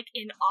was, like,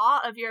 in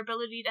awe of your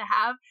ability to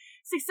have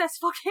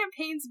successful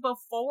campaigns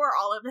before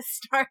all of this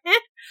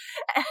started,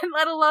 and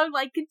let alone,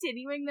 like,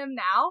 continuing them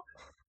now.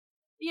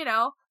 You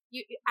know,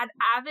 you an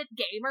avid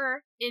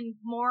gamer in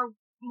more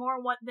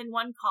than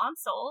one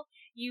console.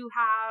 You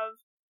have,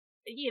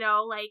 you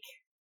know, like,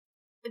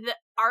 the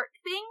art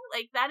thing,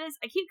 like, that is,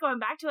 I keep going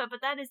back to it,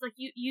 but that is, like,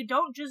 you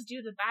don't just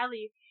do the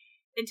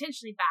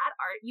intentionally bad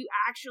art, you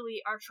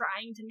actually are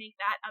trying to make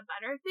that a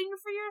better thing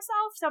for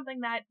yourself, something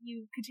that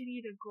you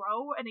continue to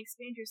grow and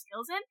expand your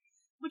skills in,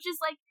 which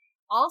is, like,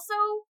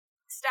 also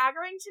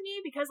staggering to me,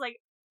 because, like,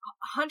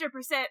 100%,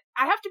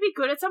 I have to be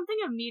good at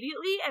something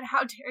immediately, and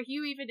how dare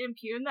you even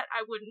impugn that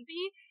I wouldn't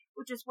be,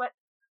 which is what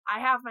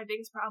I have my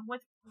biggest problem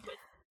with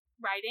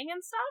writing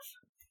and stuff.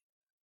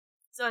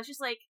 So it's just,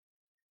 like,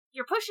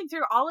 you're pushing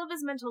through all of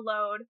this mental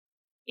load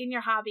in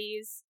your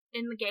hobbies,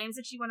 in the games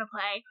that you want to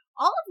play,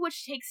 all of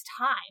which takes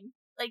time.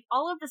 Like,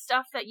 all of the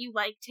stuff that you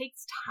like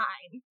takes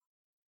time,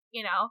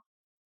 you know?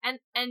 And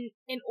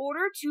in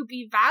order to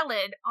be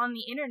valid on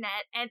the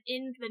internet and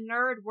in the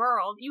nerd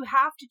world, you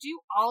have to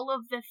do all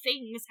of the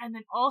things and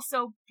then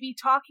also be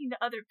talking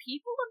to other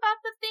people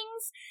about the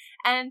things,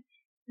 and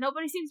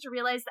nobody seems to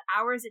realize the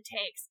hours it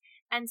takes.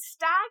 And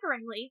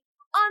staggeringly,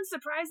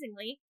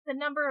 unsurprisingly, the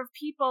number of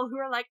people who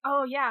are like,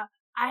 oh yeah,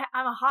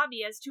 I'm a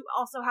hobbyist who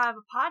also have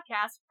a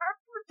podcast, are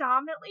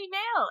predominantly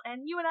male.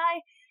 And you and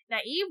I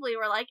naively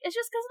were like, it's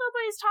just because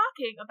nobody's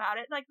talking about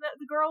it. Like,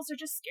 the girls are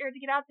just scared to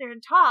get out there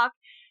and talk.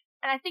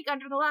 And I think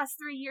under the last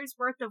 3 years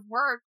worth of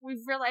work,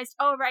 we've realized,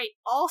 oh right,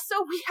 also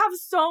we have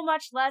so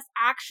much less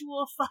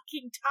actual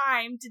fucking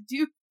time to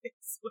do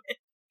this with.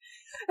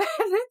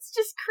 And it's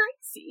just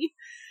crazy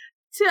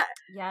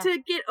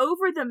to get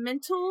over the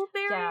mental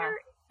barrier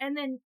and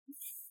then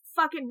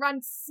fucking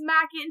run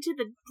smack into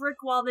the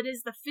brick wall that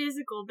is the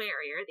physical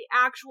barrier, the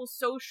actual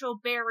social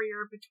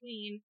barrier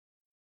between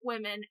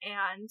women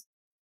and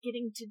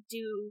getting to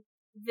do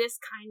this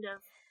kind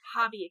of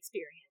hobby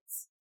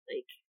experience.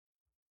 Like,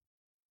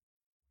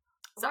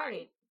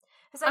 sorry.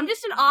 Right. I'm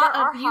just in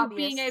awe of you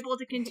being able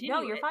to continue.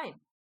 No, you're fine.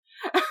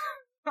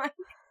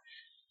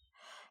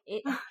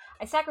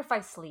 I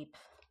sacrifice sleep.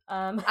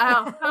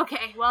 Oh,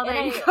 okay. Well,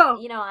 there you go.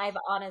 You know, I've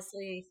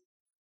honestly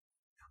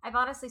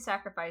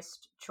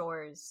sacrificed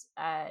chores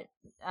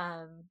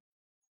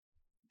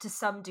to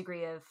some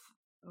degree of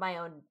my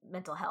own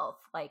mental health.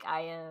 Like,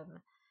 I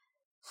am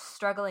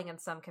struggling in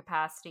some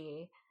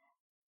capacity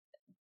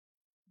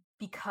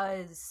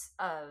because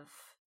of,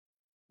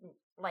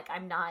 like,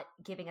 I'm not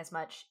giving as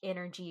much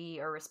energy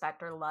or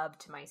respect or love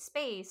to my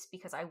space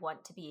because I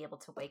want to be able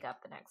to wake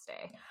up the next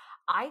day.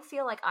 I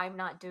feel like I'm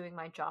not doing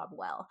my job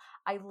well.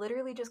 I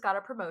literally just got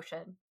a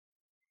promotion,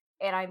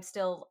 and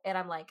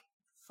I'm like,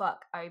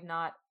 fuck, I'm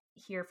not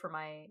here for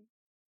my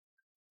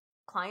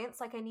clients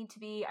like I need to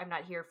be. I'm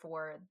not here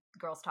for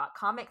Girls Talk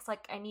Comics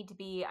like I need to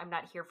be. I'm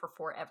not here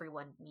for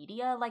Everyone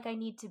Media like I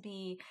need to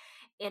be.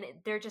 And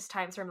there are just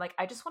times where I'm like,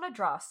 I just want to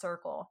draw a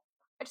circle.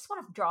 I just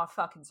want to draw a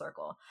fucking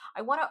circle.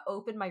 I want to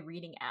open my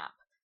reading app.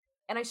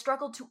 And I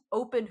struggle to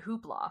open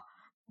Hoopla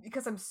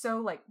because I'm so,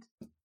 like,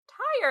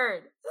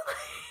 tired.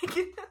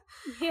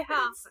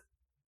 Yeah.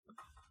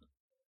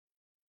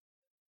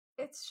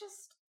 It's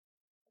just,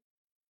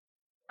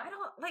 I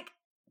don't, like,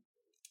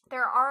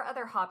 there are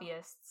other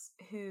hobbyists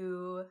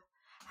who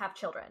have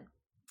children,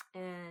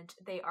 and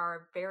they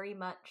are very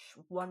much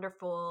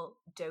wonderful,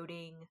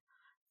 doting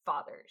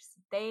fathers.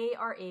 They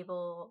are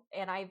able,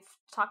 and I've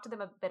talked to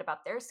them a bit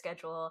about their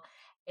schedule,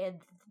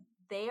 and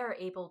they are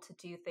able to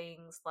do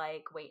things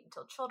like wait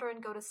until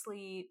children go to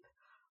sleep,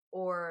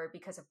 or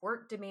because of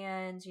work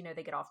demands, you know,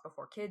 they get off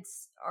before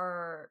kids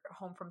are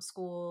home from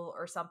school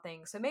or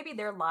something. So maybe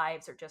their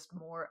lives are just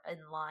more in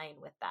line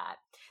with that.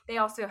 They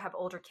also have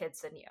older kids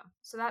than you,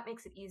 so that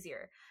makes it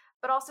easier.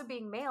 But also,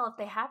 being male, if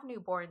they have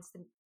newborns,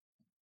 then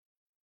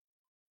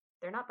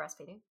they're not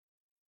breastfeeding.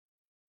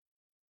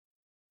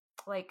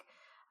 Like,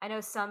 I know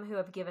some who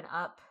have given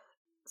up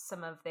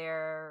some of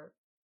their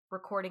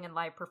recording and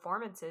live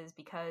performances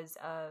because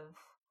of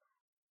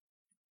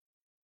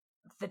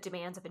the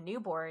demands of a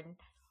newborn,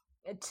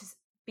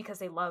 because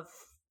they love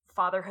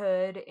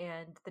fatherhood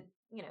and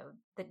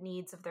the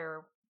needs of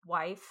their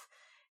wife.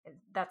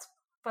 That's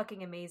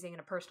fucking amazing and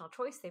a personal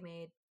choice they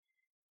made.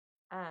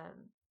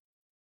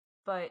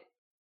 But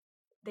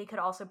they could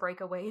also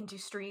break away and do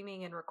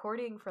streaming and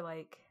recording for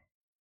like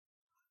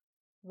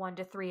 1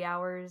 to 3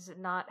 hours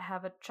and not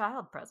have a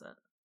child present.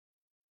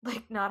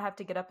 Like, not have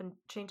to get up and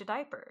change a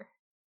diaper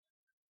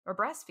or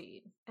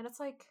breastfeed. And it's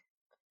like,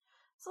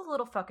 it's a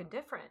little fucking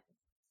different.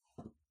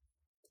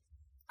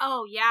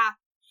 Oh, yeah.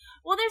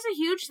 Well, there's a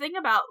huge thing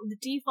about the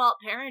default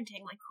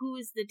parenting, like who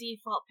is the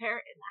default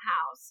parent in the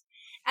house,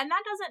 and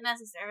that doesn't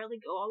necessarily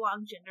go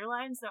along gender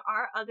lines. There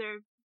are other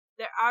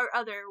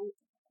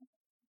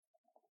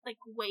like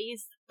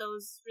ways that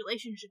those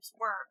relationships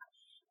work,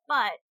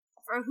 but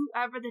for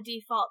whoever the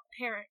default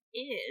parent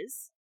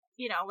is,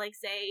 you know, like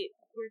say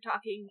we're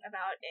talking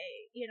about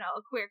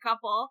a queer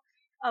couple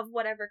of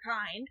whatever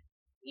kind,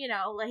 you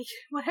know, like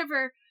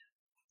whatever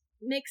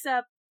mix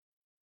up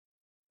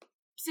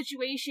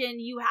situation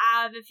you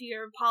have, if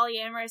you're a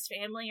polyamorous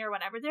family or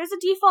whatever, there's a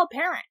default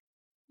parent,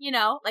 you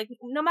know, like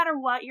no matter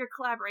what your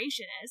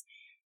collaboration is,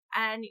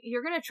 and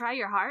you're going to try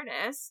your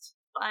hardest,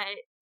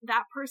 but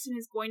that person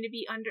is going to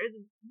be under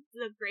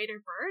the greater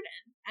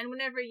burden. And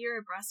whenever you're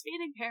a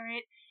breastfeeding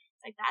parent,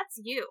 like that's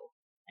you,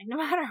 like no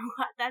matter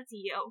what, that's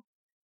you,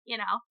 you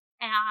know.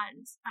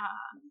 And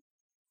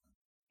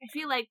I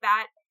feel like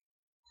that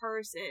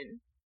person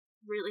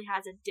really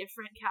has a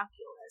different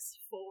calculus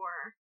for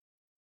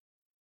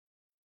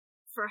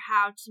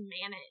how to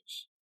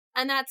manage,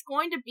 and that's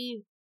going to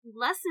be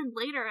lessened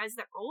later as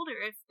they're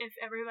older, if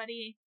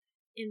everybody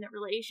in the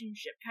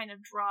relationship kind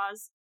of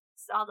draws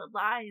solid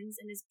lines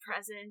and is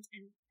present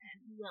and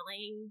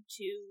willing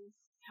to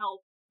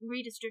help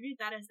redistribute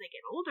that as they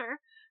get older.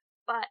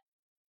 But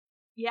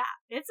yeah,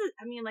 it's a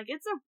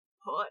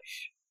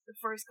push the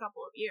first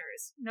couple of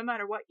years, no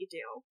matter what you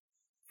do,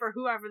 for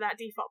whoever that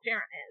default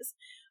parent is.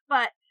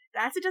 But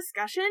that's a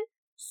discussion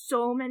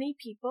so many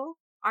people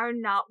are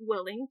not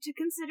willing to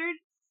consider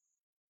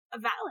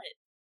valid.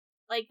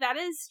 Like, that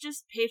is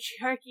just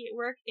patriarchy at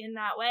work in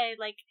that way.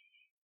 Like,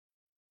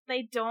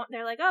 they're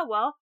like, oh,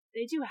 well,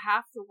 they do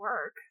half the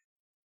work.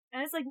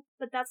 And it's like,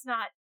 but that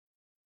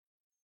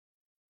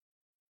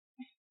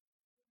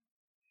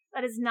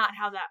is not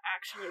how that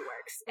actually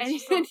works. And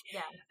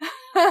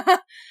yeah.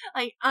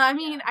 Like, I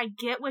mean, yeah. I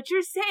get what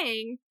you're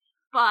saying,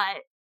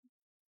 but,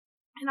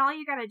 and all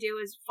you gotta do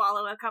is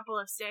follow a couple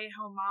of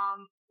stay-at-home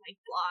mom, like,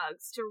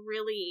 blogs to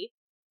really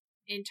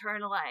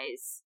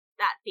internalize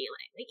that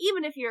feeling. Like,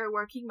 even if you're a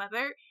working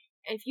mother,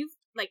 if you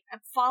like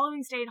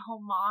following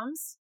stay-at-home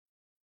moms,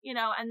 you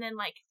know, and then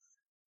like,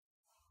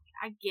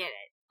 I get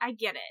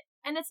it,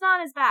 and it's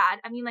not as bad.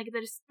 I mean, like,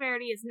 the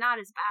disparity is not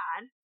as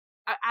bad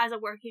as a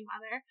working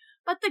mother,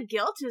 but the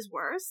guilt is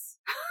worse.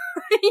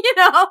 You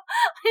know,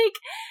 like,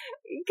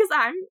 because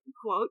I'm,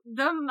 quote,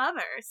 the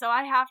mother, so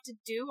I have to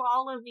do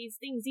all of these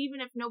things,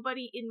 even if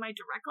nobody in my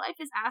direct life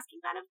is asking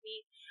that of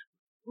me.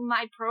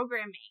 My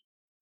programming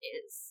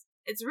is.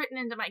 It's written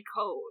into my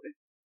code.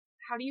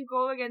 How do you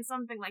go against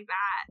something like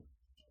that?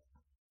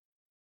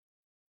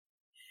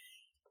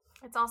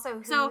 It's also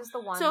who's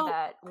the one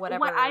that whatever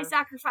what I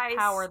sacrificed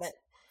power that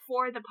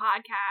for the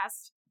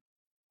podcast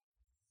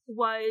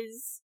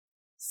was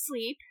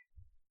sleep.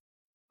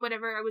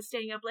 Whenever I was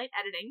staying up late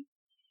editing,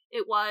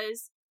 it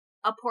was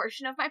a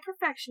portion of my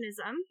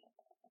perfectionism.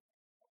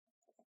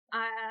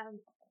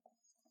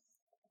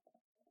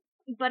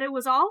 But it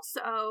was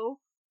also,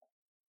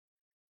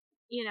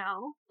 you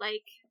know,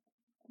 like,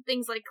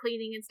 things like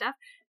cleaning and stuff.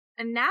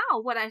 And now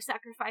what I've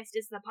sacrificed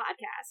is the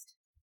podcast.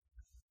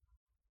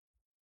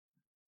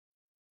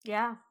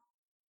 Yeah.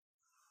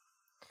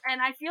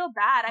 And I feel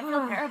bad. I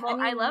feel terrible. I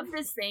mean, I love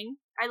this thing.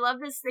 I love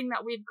this thing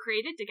that we've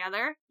created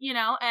together, you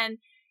know, and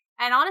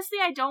honestly,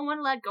 I don't want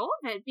to let go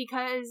of it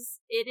because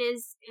it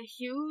is a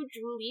huge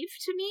relief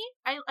to me.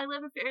 I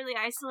live a fairly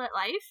isolate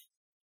life.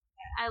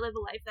 I live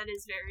a life that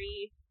is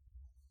very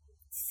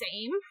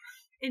same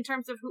in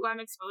terms of who I'm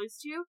exposed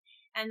to.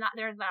 And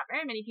there's not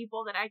very many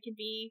people that I could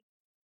be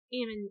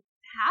even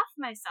half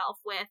myself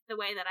with the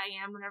way that I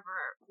am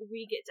whenever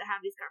we get to have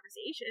these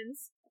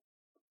conversations.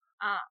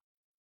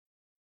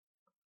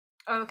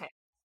 Okay.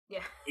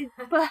 Yeah.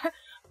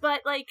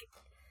 but like,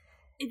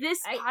 this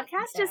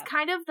podcast is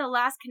kind of the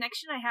last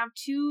connection I have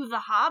to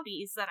the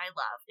hobbies that I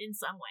love in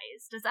some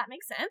ways. Does that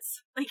make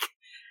sense? Like,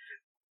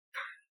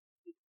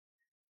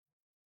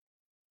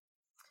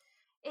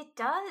 it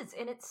does,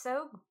 and it's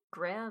so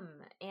grim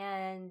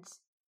and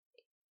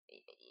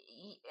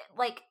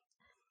like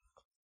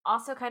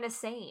also kind of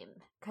same,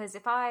 because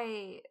if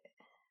I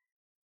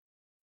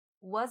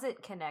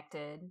wasn't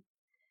connected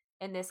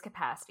in this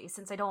capacity,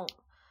 since I don't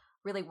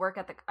really work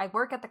at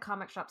the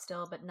comic shop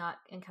still, but not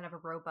in kind of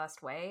a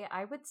robust way,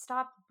 I would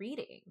stop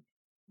reading.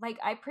 Like,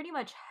 I pretty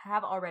much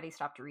have already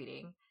stopped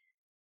reading,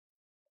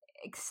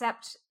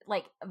 except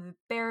like a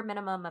bare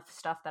minimum of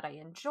stuff that I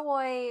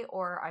enjoy,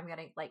 or I'm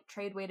gonna like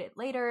trade weight it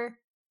later.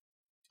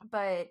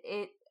 But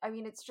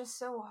it's just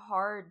so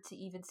hard to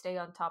even stay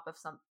on top of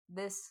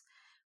this,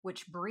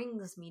 which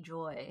brings me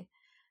joy,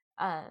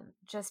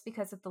 just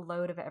because of the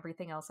load of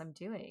everything else I'm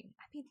doing.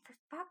 I mean, for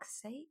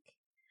fuck's sake,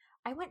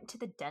 I went to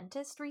the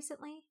dentist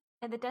recently,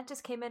 and the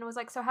dentist came in and was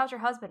like, so how's your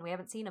husband? We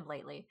haven't seen him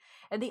lately.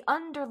 And the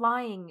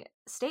underlying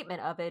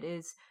statement of it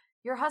is,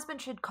 your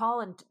husband should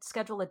call and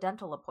schedule a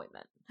dental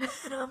appointment.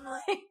 And I'm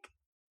like,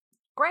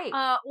 great.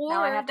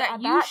 Or that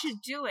you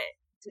should do it.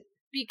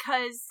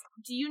 Because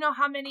do you know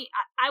how many...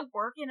 I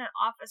work in an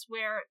office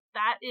where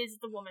that is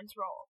the woman's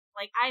role.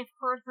 Like, I've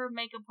heard her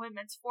make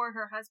appointments for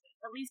her husband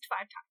at least 5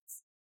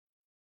 times.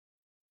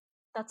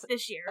 That's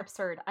this year.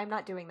 absurd. I'm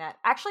not doing that.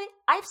 Actually,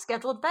 I've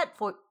scheduled vet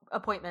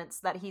appointments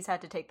that he's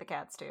had to take the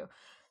cats to.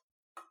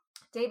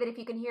 David, if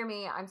you can hear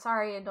me, I'm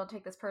sorry and don't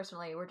take this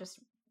personally. We're just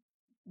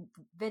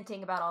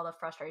venting about all the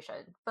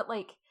frustration. But,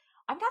 like,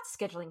 I'm not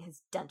scheduling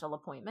his dental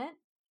appointment.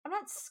 I'm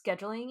not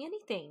scheduling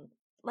anything.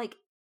 Like,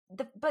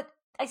 but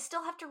I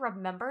still have to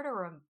remember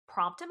to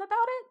prompt him about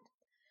it.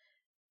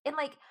 And,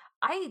 like,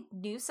 I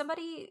knew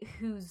somebody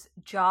whose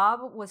job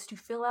was to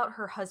fill out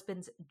her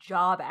husband's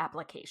job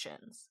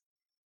applications.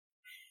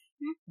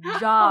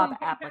 Job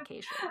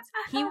applications.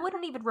 He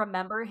wouldn't even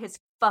remember his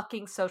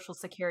fucking social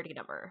security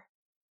number.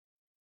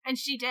 And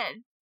she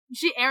did.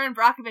 She Aaron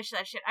Brockovich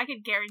that shit. I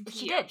could guarantee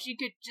she did. She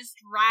could just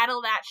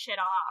rattle that shit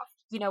off.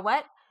 You know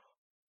what?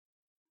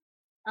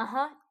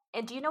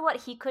 And do you know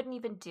what he couldn't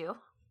even do?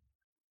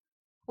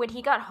 When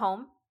he got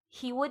home,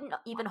 he wouldn't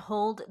even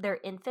hold their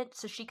infant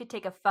so she could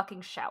take a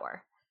fucking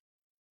shower.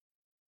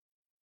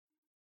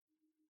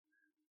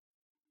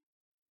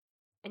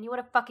 And you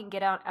want to fucking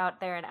get out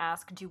there and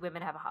ask, do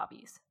women have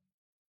hobbies?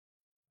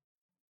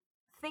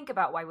 Think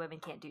about why women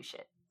can't do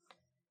shit.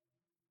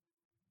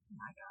 Oh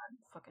my god.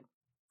 Fucking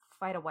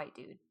fight a white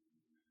dude.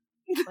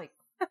 Like,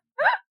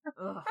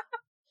 ugh.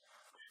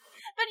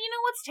 But you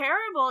know what's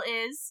terrible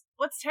is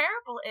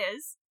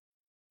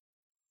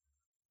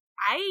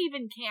I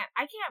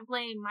can't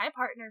blame my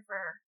partner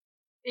for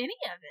any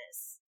of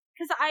this.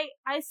 Because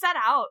I set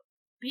out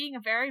being a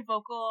very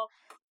vocal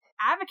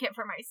advocate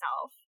for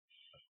myself.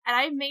 And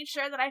I made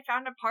sure that I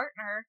found a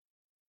partner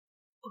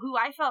who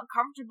I felt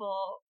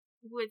comfortable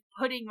with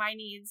putting my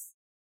needs,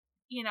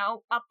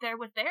 up there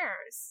with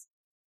theirs.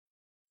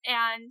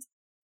 And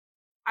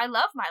I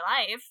love my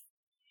life,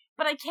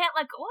 but I can't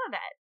let go of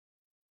it.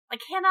 I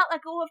cannot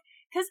let go of,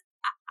 because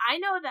I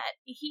know that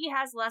he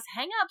has less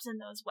hang-ups in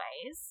those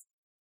ways,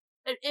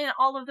 in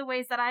all of the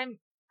ways that I'm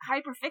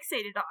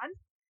hyper-fixated on.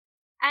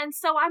 And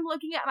so I'm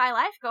looking at my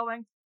life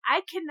going,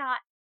 I cannot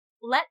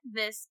let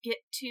this get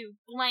to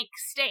blank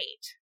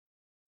state,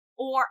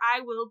 or I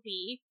will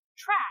be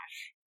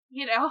trash.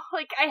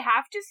 Like, I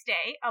have to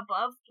stay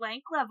above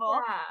blank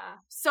level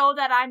so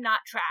that I'm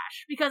not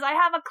trash. Because I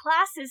have a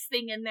classes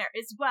thing in there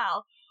as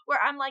well, where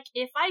I'm like,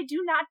 if I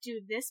do not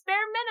do this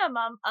bare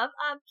minimum of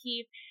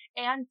upkeep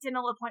and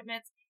dental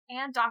appointments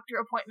and doctor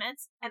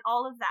appointments and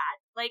all of that,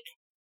 like,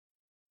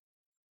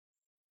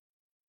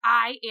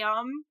 I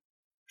am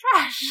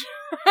trash.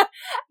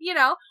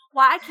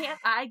 Why can't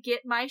I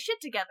get my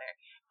shit together?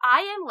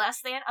 I am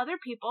less than other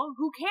people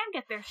who can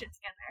get their shit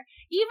together,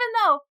 even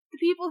though the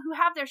people who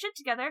have their shit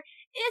together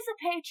is a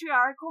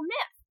patriarchal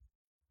myth.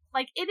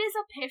 Like, it is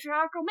a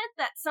patriarchal myth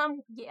that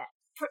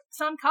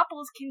some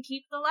couples can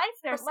keep their life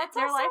the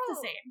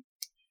same.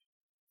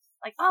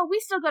 Like, oh, we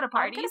still go to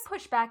parties. I'm gonna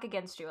push back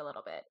against you a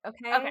little bit,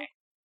 okay? Okay.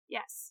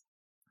 Yes.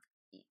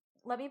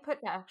 Let me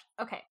put back.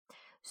 Okay.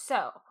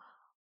 So,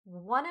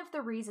 one of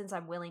the reasons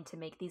I'm willing to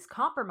make these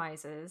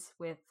compromises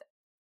with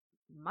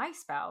my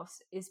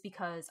spouse is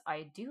because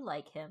I do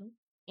like him,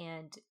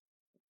 and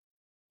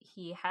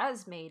he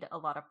has made a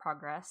lot of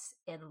progress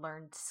and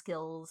learned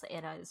skills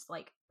and is,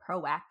 like,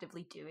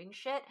 proactively doing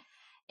shit.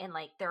 And,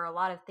 like, there are a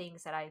lot of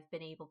things that I've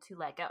been able to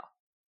let go.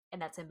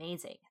 And that's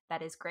amazing.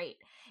 That is great.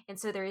 And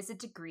so there is a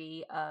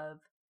degree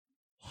of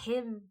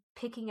him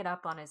picking it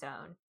up on his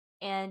own,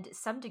 and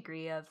some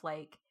degree of,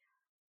 like,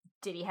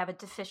 did he have a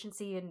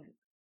deficiency in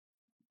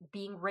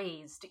being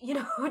raised,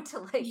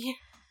 to, like,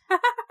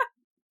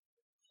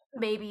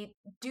 maybe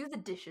do the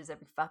dishes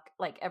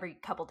every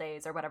couple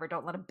days or whatever.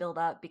 Don't let them build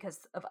up because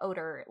of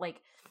odor.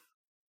 Like,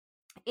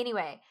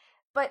 anyway,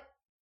 but,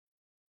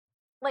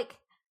 like,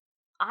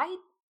 I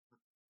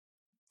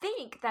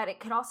think that it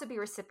could also be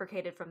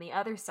reciprocated from the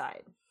other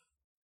side.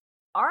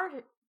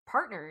 Our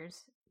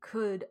partners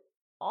could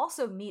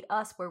also meet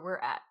us where we're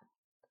at.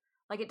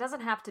 Like, it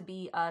doesn't have to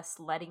be us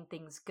letting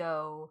things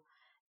go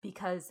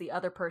because the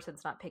other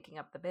person's not picking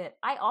up the bit.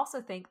 I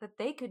also think that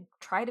they could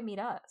try to meet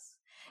us.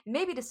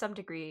 Maybe to some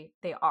degree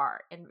they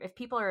are. And if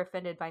people are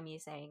offended by me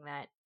saying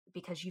that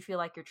because you feel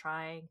like you're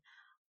trying,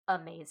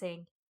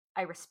 amazing.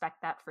 I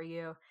respect that for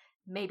you.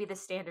 Maybe the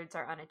standards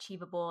are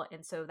unachievable,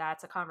 and so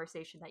that's a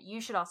conversation that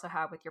you should also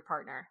have with your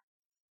partner.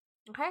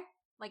 Okay?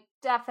 Like,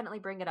 definitely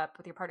bring it up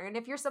with your partner. And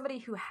if you're somebody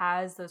who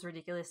has those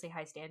ridiculously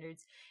high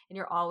standards and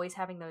you're always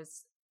having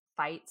those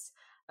fights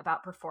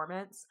about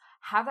performance,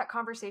 have that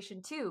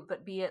conversation too,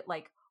 but be it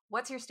like,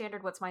 what's your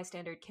standard? What's my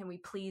standard? Can we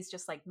please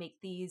just, like, make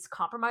these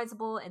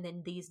compromisable and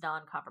then these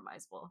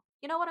non-compromisable?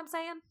 You know what I'm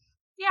saying?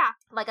 Yeah.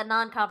 Like, a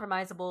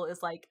non-compromisable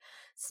is, like,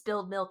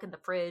 spilled milk in the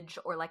fridge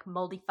or, like,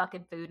 moldy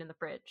fucking food in the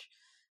fridge,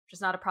 which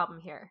is not a problem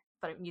here,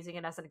 but I'm using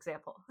it as an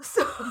example.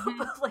 So,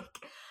 but,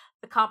 like,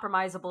 the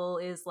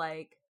compromisable is,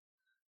 like,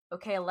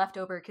 okay, a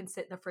leftover can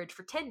sit in the fridge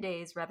for 10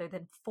 days rather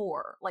than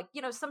 4. Like,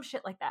 some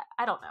shit like that.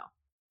 I don't know.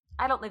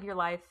 I don't live your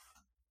life.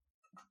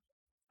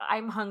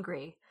 I'm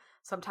hungry,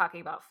 so I'm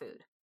talking about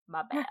food.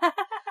 My bad.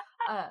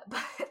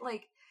 But,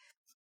 like,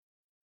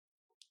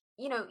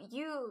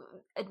 you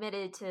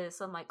admitted to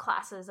some, like,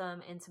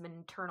 classism and some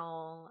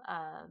internal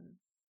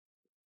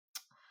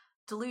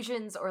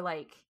delusions or,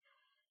 like,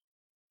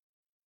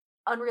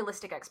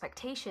 unrealistic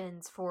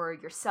expectations for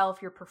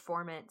yourself, your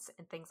performance,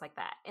 and things like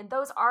that. And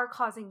those are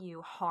causing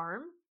you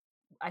harm,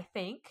 I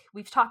think.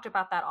 We've talked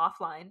about that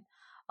offline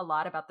a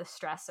lot, about the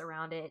stress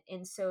around it.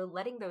 And so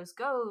letting those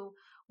go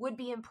would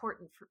be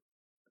important for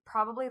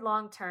probably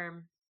long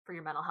term for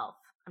your mental health.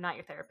 I'm not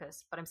your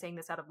therapist, but I'm saying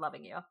this out of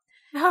loving you.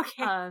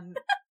 Okay.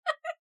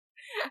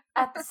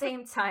 At the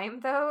same time,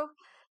 though,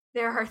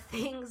 there are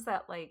things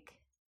that, like,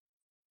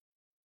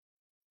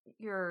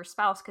 your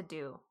spouse could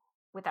do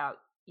without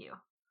you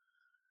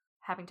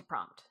having to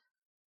prompt.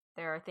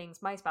 There are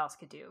things my spouse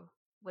could do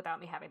without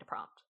me having to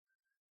prompt.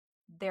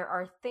 There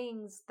are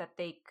things that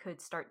they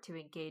could start to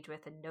engage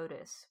with and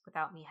notice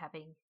without me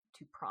having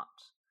to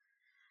prompt.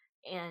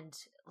 And,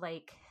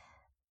 like,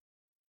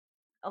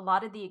 a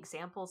lot of the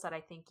examples that I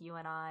think you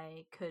and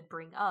I could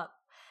bring up,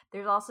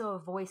 there's also a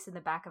voice in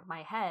the back of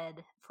my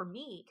head for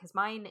me, because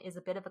mine is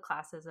a bit of a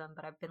classism,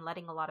 but I've been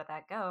letting a lot of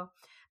that go.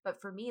 But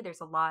for me,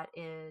 there's a lot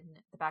in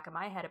the back of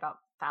my head about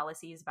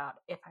fallacies about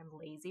if I'm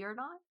lazy or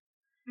not,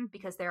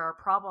 because there are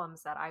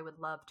problems that I would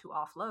love to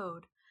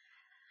offload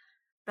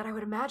that I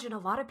would imagine a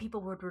lot of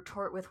people would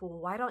retort with, well,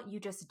 why don't you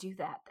just do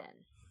that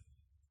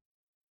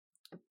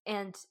then?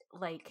 And,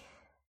 like,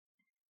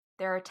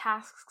 there are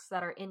tasks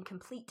that are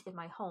incomplete in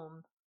my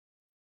home,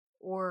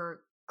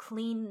 or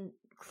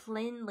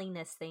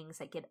cleanliness things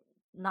that get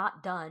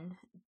not done,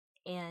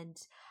 and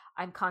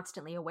I'm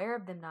constantly aware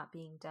of them not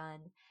being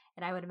done.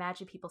 And I would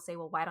imagine people say,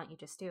 well, why don't you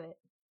just do it?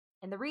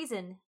 And the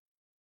reason,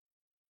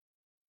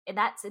 and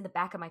that's in the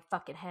back of my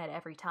fucking head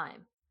every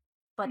time,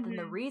 but then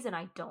the reason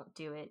I don't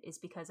do it is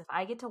because if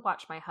I get to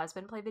watch my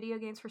husband play video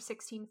games for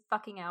 16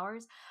 fucking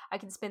hours, I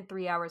can spend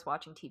 3 hours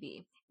watching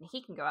TV, and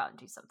he can go out and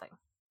do something.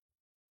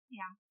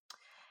 Yeah.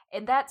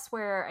 And that's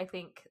where I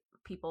think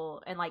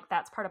people, and, like,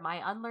 that's part of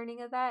my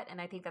unlearning of that,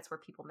 and I think that's where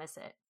people miss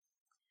it.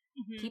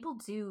 People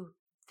do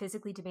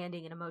physically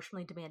demanding and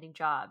emotionally demanding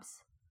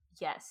jobs.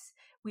 Yes,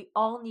 we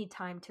all need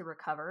time to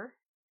recover.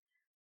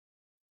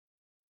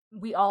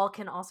 We all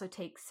can also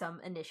take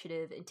some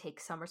initiative and take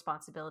some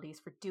responsibilities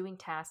for doing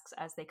tasks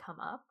as they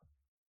come up.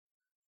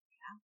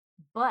 Yeah.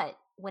 But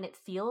when it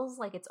feels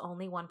like it's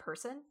only one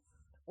person,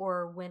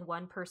 or when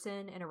one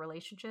person in a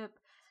relationship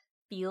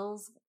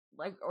feels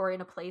like, or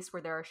in a place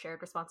where there are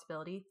shared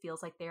responsibility,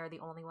 feels like they are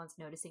the only ones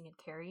noticing and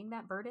carrying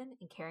that burden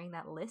and carrying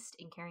that list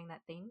and carrying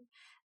that thing,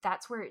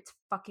 that's where it's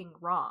fucking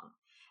wrong.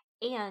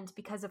 And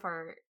because of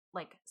our,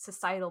 like,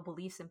 societal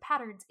beliefs and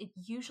patterns, it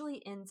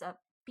usually ends up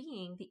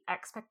being the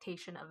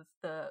expectation of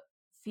the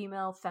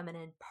female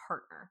feminine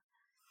partner.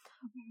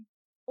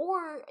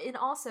 Or, and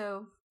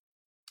also,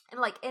 and,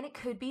 like, and it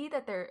could be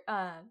that they're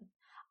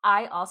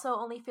I also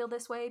only feel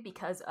this way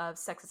because of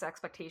sexist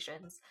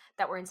expectations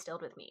that were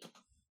instilled with me.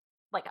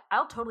 Like,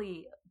 I'll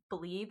totally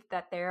believe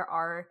that there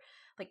are,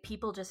 like,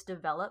 people just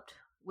developed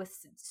with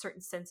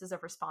certain senses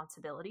of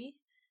responsibility,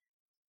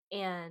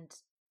 and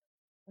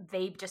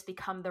they just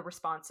become the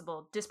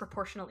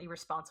disproportionately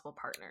responsible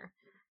partner.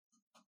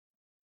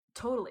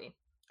 Totally.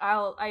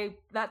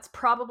 That's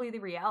probably the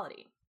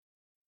reality.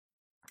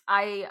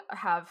 I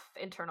have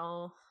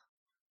internal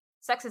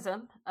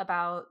sexism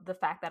about the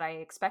fact that I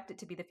expect it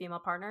to be the female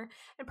partner,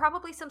 and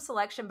probably some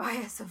selection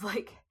bias of,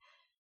 like,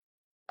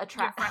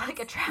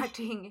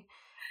 attracting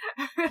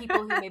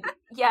people who maybe,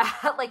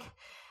 like,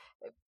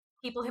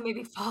 people who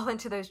maybe fall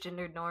into those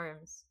gendered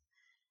norms.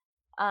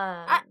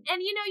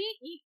 And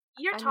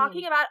you're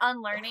talking about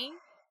unlearning,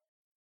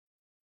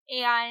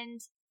 and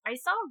I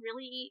saw a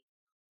really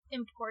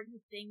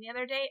important thing the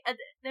other day.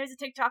 There's a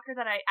TikToker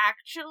that I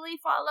actually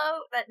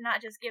follow, that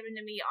not just given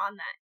to me on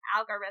that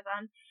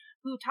algorithm,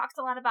 who talks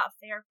a lot about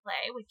fair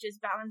play, which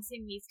is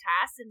balancing these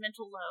tasks and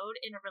mental load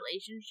in a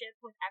relationship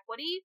with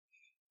equity,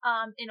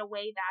 in a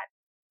way that,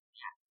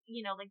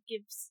 like,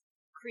 gives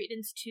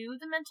credence to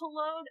the mental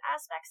load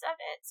aspects of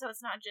it. So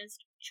it's not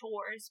just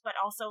chores, but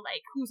also,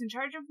 like, who's in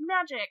charge of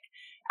magic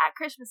at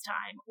Christmas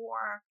time,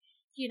 or,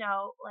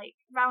 like,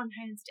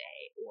 Valentine's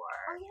Day,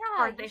 or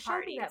birthday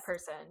parties. That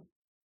person.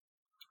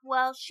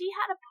 Well, she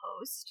had a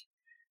post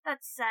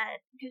that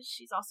said, because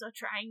she's also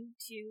trying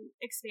to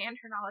expand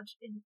her knowledge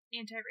in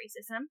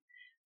anti-racism,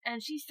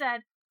 and she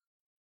said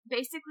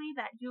basically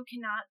that you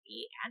cannot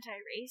be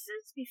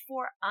anti-racist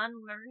before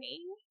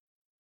unlearning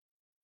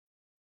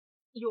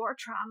your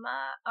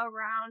trauma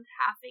around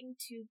having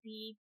to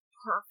be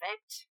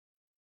perfect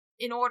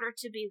in order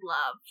to be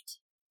loved.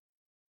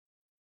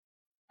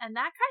 And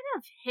that kind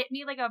of hit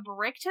me like a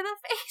brick to the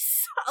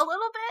face a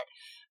little bit,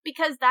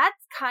 because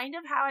that's kind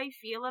of how I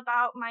feel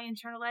about my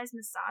internalized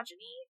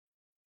misogyny.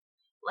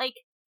 Like,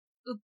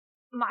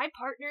 my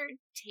partner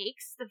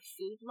takes the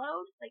food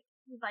load, like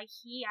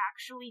he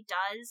actually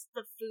does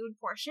the food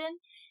portion,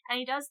 and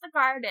he does the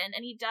garden,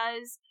 and he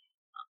does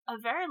a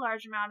very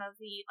large amount of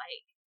the,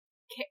 like,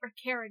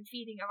 care and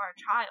feeding of our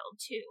child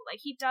too. Like,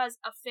 he does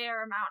a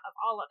fair amount of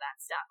all of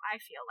that stuff, I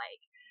feel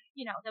like.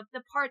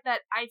 The part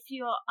that I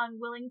feel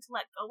unwilling to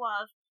let go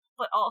of,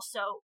 but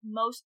also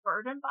most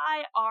burdened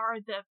by are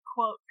the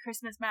quote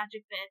Christmas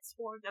magic bits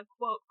or the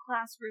quote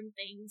classroom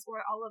things or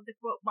all of the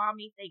quote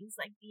mommy things,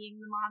 like being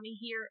the mommy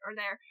here or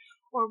there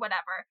or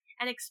whatever,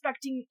 and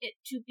expecting it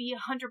to be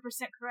 100%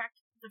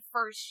 correct the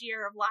first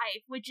year of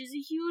life, which is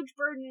a huge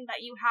burden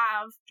that you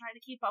have trying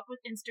to keep up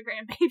with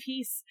Instagram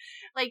babies.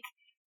 Like,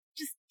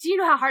 just, do you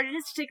know how hard it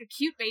is to take a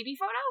cute baby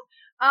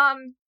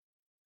photo?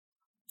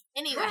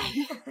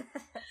 Anyway.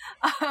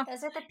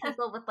 Those are the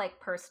people with,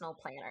 like, personal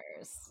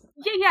planners.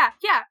 Yeah.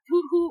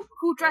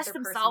 Who dress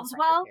themselves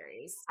well.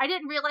 Secretaries. I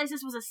didn't realize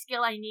this was a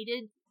skill I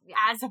needed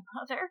as a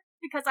mother,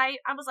 because I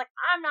was like,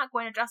 I'm not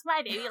going to dress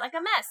my baby like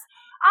a mess.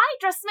 I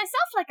dressed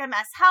myself like a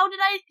mess. How did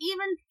I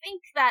even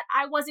think that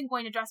I wasn't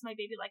going to dress my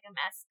baby like a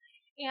mess?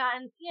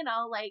 And, you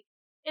know, like,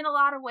 in a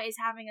lot of ways,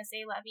 having a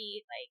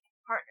say-levy, like,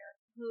 partner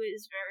who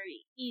is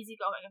very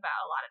easygoing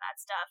about a lot of that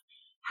stuff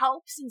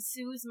helps and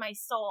soothes my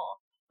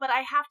soul. But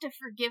I have to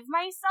forgive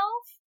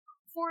myself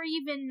for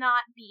even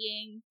not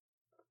being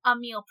a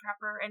meal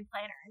prepper and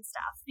planner and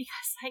stuff,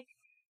 because, like,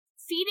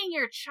 feeding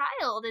your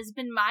child has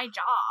been my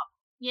job,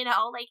 you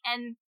know, like,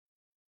 and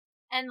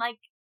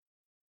like,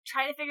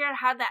 trying to figure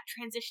out how that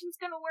transition's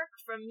gonna work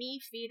from me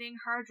feeding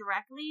her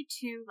directly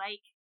to,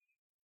 like,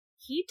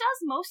 he does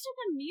most of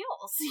the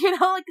meals, you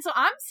know, like, so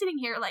I'm sitting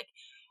here, like,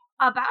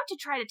 about to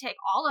try to take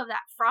all of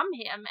that from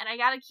him, and I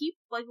gotta keep,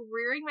 like,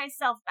 rearing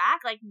myself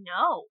back, like,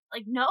 no,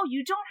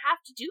 you don't have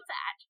to do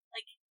that,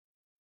 like,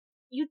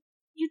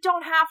 you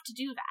don't have to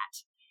do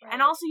that. Right.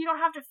 And also, you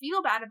don't have to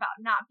feel bad about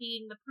not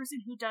being the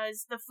person who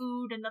does the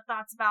food and the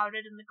thoughts about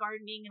it and the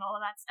gardening and all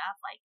of that stuff.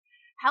 Like,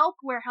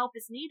 help where help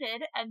is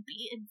needed and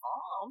be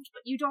involved,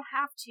 but you don't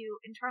have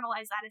to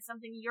internalize that as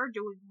something you're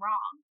doing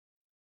wrong.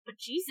 But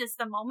Jesus,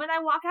 the moment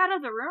I walk out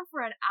of the room for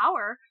an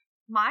hour,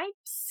 my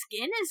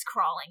skin is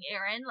crawling,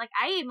 Erin. Like,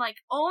 I am like,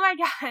 oh my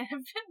god,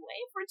 I've been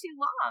away for too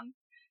long.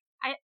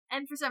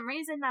 And for some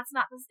reason,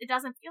 it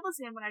doesn't feel the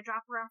same when I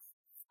drop her off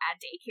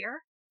at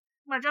daycare.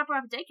 When I drop her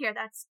off at daycare,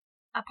 that's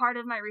a part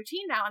of my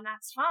routine now, and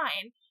that's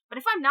fine. But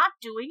if I'm not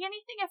doing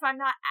anything, if I'm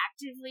not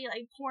actively,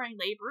 like, pouring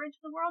labor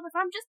into the world, if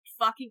I'm just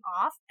fucking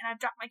off and I've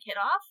dropped my kid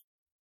off,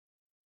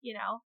 you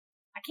know,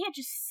 I can't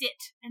just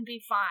sit and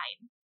be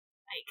fine.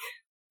 Like,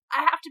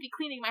 I have to be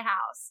cleaning my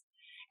house.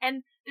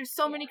 And there's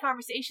so many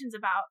conversations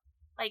about,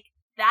 like,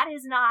 that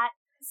is not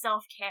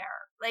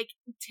self-care. Like,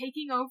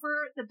 taking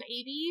over the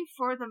baby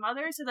for the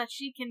mother so that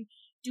she can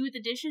do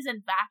the dishes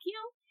and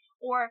vacuum,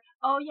 or,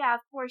 oh yeah,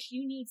 of course,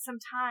 you need some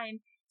time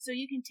so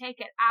you can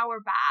take an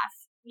hour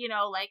bath, you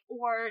know, like,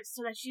 or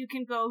so that you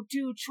can go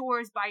do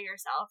chores by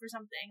yourself or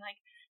something, like,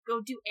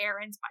 go do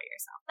errands by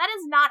yourself. That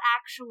is not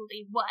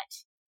actually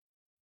what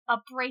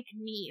a break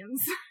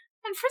means.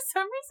 And for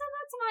some reason,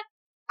 that's what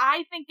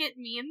I think it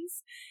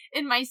means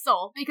in my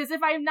soul, because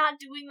if I'm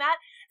not doing that,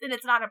 then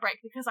it's not a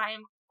break, because I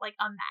am, like,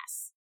 a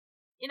mess.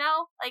 You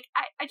know? Like,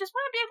 I just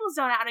want to be able to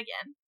zone out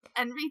again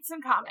and read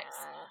some comics.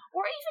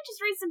 Or even just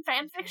read some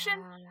fan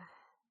fiction.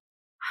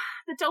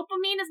 The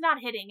dopamine is not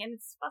hitting, and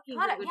it's fucking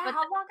weird. Yeah,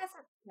 how long has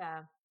it?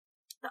 Yeah.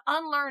 The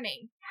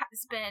unlearning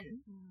has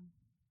been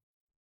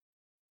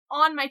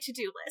on my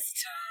to-do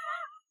list.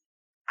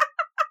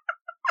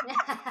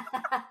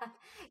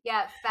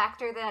 Yeah,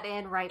 factor that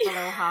in right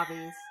below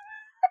hobbies.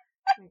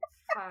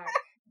 Fuck.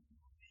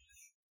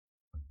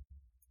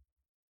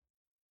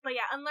 But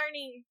yeah,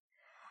 unlearning.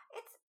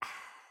 It's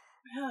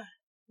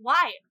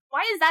why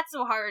is that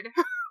so hard?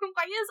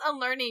 Why is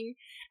unlearning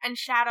and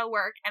shadow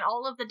work and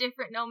all of the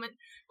different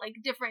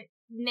different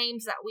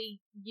names that we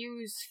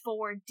use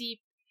for deep,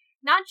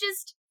 not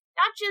just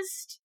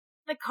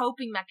the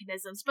coping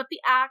mechanisms, but the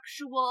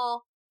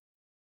actual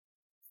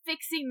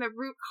fixing the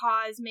root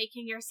cause,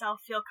 making yourself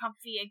feel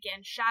comfy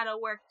again, shadow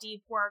work,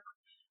 deep work,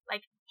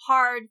 like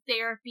hard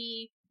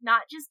therapy,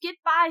 not just get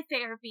by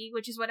therapy,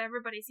 which is what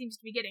everybody seems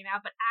to be getting now,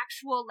 but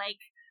actual, like,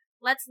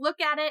 let's look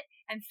at it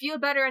and feel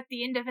better at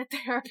the end of it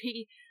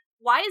therapy.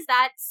 Why is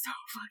that so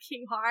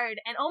fucking hard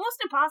and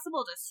almost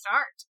impossible to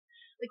start?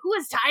 Like, who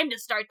has time to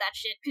start that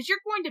shit? Because you're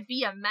going to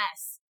be a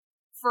mess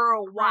for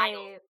a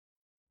while. Right.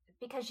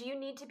 Because you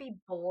need to be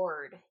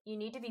bored. You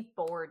need to be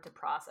bored to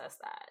process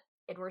that.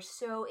 And we're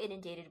so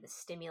inundated with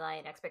stimuli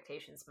and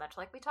expectations, much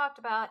like we talked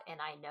about,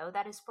 and I know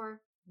that is for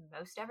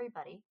most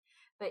everybody,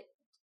 but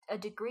a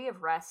degree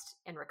of rest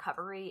and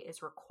recovery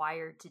is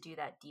required to do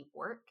that deep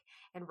work.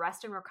 And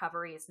rest and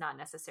recovery is not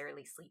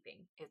necessarily sleeping.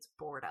 It's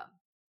boredom.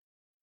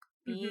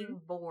 Being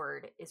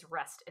bored is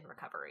rest and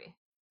recovery.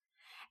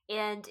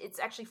 And it's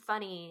actually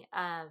funny,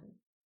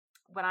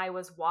 when I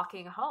was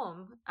walking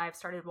home, I've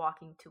started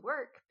walking to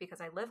work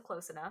because I live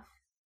close enough.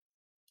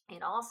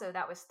 And also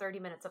that was 30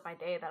 minutes of my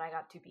day that I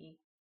got to be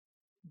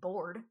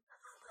bored.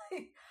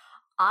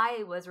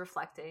 I was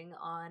reflecting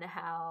on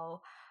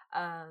how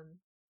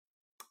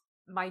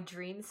my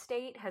dream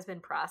state has been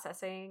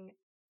processing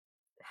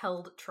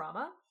held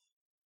trauma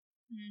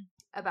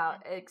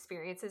about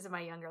experiences in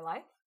my younger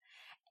life,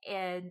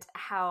 and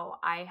how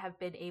I have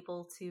been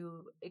able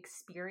to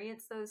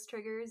experience those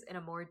triggers in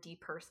a more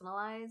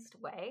depersonalized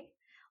way.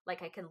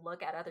 Like, I can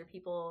look at other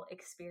people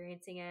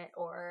experiencing it,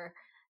 or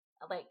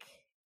like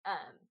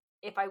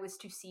if I was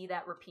to see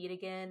that repeat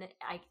again,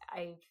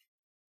 I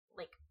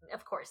like,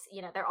 of course,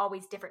 you know, there are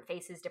always different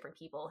faces, different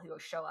people who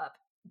show up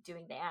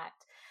doing the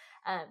act.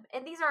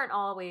 And these aren't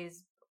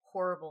always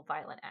horrible,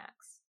 violent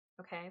acts,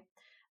 okay?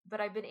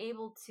 But I've been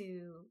able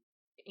to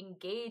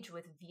engage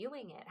with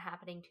viewing it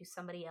happening to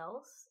somebody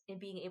else and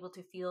being able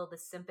to feel the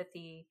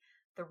sympathy,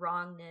 the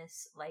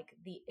wrongness, like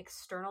the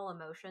external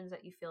emotions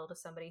that you feel to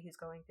somebody who's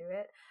going through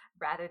it,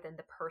 rather than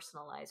the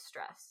personalized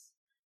stress.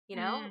 You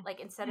know, like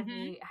instead of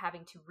me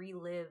having to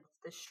relive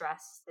the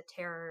stress, the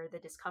terror, the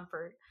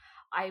discomfort,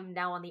 I'm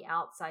now on the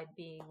outside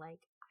being like,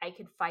 I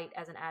could fight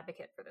as an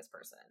advocate for this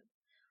person.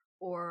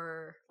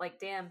 Or like,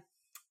 damn,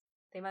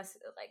 they must,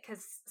 like,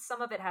 because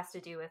some of it has to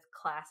do with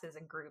classes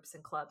and groups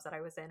and clubs that I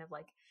was in, of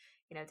like,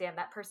 you know, damn,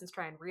 that person's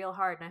trying real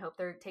hard and I hope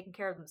they're taking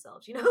care of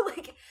themselves, you know,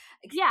 like,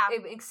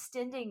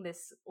 extending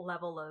this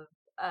level of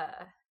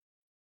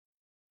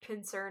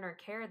concern or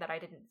care that I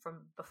didn't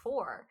from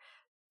before.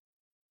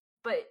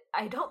 But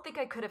I don't think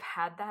I could have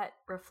had that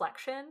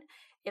reflection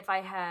if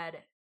I had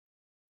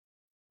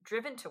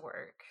driven to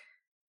work,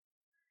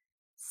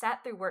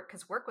 sat through work,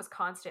 because work was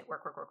constant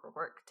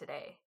work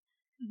today,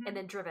 and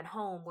then driven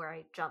home where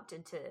I jumped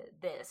into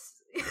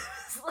this.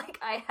 It's like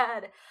I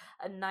had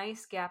a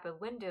nice gap of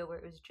window where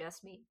it was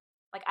just me.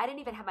 Like I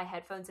didn't even have my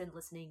headphones in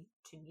listening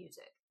to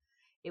music.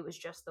 It was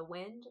just the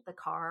wind, the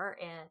car,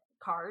 and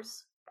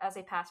cars as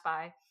they passed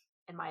by,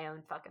 and my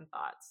own fucking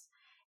thoughts.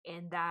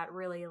 And that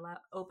really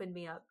opened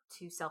me up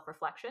to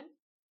self-reflection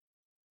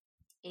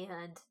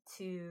and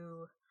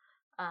to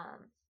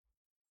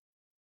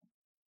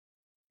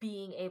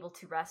being able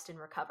to rest and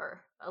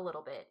recover a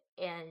little bit.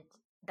 And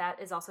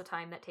that is also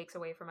time that takes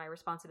away from my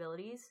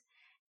responsibilities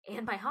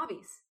and my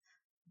hobbies.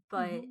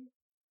 But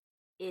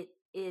it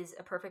is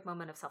a perfect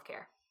moment of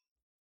self-care.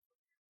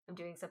 I'm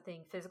doing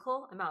something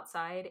physical, I'm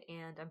outside,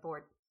 and I'm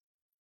bored.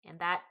 And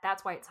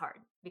that's why it's hard,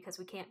 because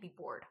we can't be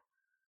bored.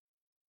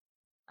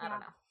 I don't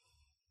know.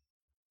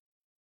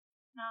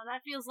 No,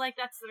 that feels like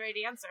that's the right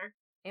answer.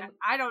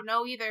 I don't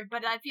know either,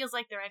 but that feels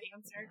like the right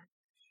answer.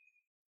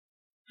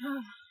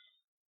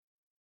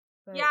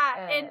 But,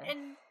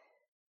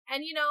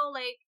 and you know,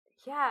 like,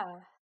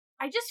 yeah,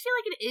 I just feel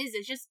like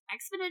it's just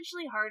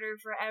exponentially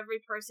harder for every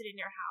person in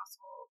your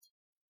household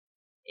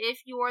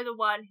if you're the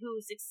one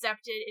who's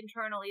accepted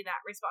internally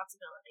that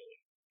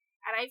responsibility.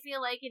 And I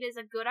feel like it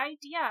is a good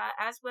idea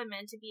as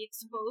women to be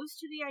exposed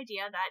to the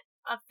idea that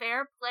a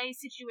fair play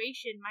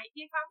situation might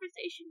be a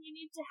conversation you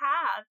need to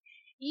have,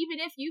 even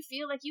if you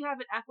feel like you have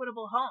an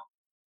equitable home.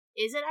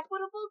 Is it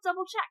equitable?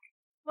 Double check.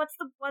 What's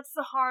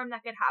the harm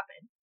that could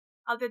happen?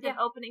 Other than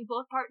opening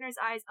both partners'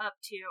 eyes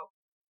up to,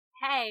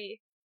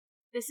 hey,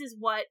 this is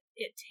what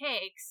it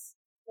takes,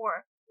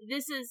 or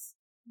this is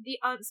the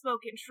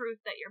unspoken truth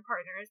that your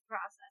partner is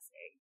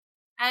processing.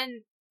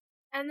 And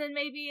then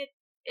maybe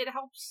it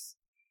helps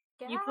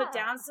you put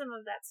down some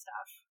of that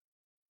stuff.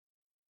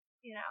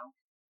 You know?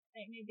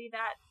 Like maybe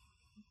that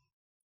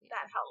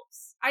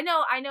helps. I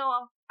know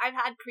I've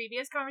had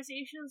previous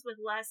conversations with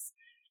less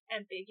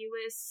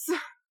ambiguous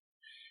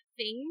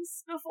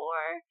things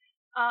before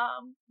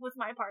with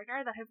my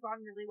partner that have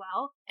gone really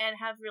well and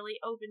have really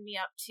opened me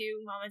up to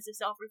moments of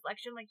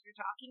self-reflection like you're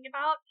talking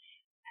about.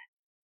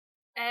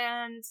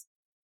 And,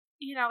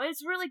 you know,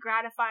 it's really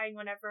gratifying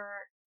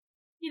whenever,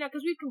 you know,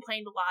 because we've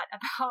complained a lot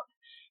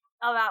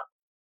about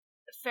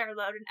fair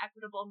load and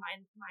equitable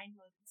mind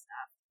load and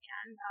stuff.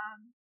 And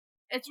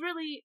it's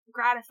really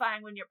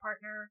gratifying when your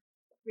partner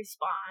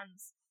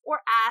responds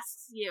or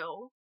asks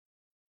you,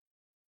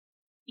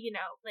 you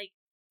know, like,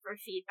 for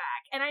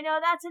feedback. And I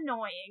know that's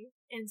annoying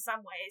in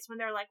some ways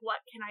when they're like,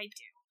 what can I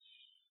do?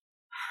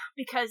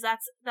 Because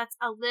that's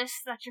a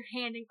list that you're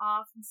handing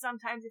off, and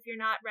sometimes if you're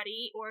not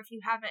ready, or if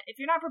you're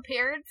not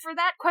prepared for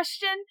that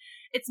question,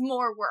 it's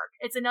more work.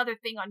 It's another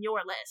thing on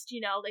your list,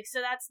 you know, like, so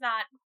that's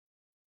not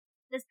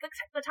the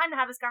time to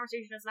have this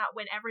conversation is not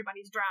when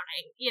everybody's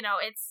drowning, you know,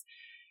 it's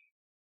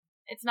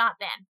not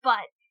then.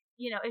 But,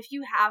 you know, if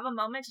you have a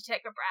moment to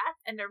take a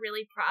breath and to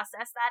really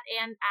process that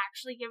and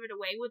actually give it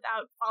away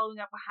without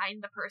following up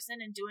behind the person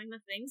and doing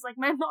the things like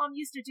my mom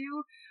used to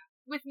do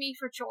with me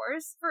for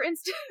chores, for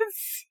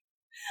instance.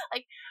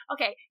 Like,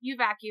 okay, you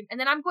vacuum, and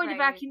then I'm going to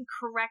vacuum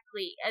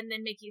correctly and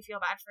then make you feel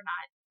bad for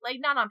not, like,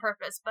 not on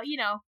purpose, but, you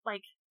know,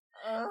 like,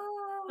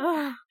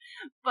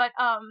 but,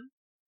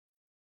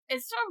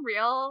 it's a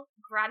real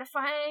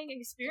gratifying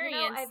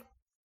experience. You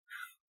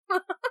know,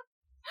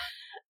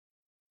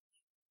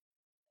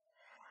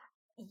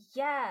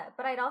 yeah,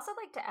 but I'd also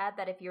like to add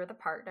that if you're the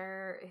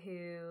partner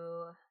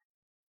who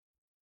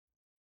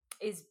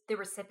is the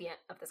recipient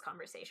of this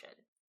conversation,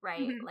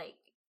 right? Like,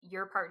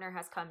 your partner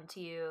has come to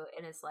you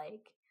and is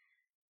like,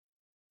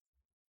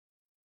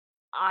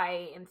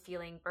 I am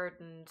feeling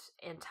burdened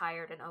and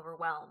tired and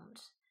overwhelmed.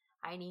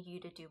 I need you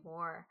to do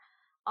more.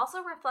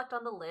 Also reflect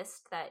on the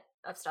list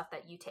of stuff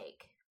that you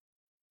take.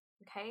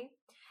 Okay?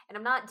 And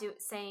I'm not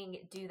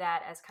saying do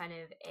that as kind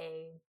of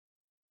a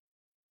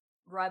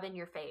rub in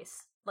your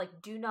face.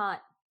 Like, do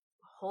not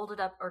hold it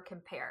up or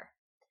compare.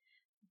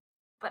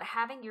 But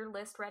having your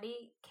list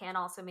ready can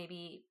also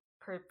maybe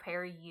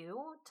prepare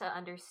you to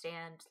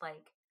understand,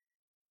 like,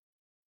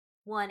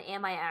 one,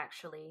 am I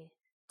actually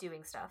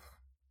doing stuff?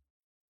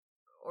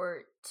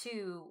 Or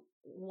two,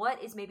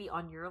 what is maybe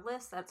on your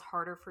list that's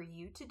harder for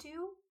you to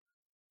do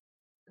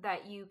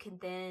that you can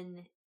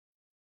then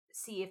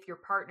see if your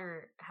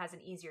partner has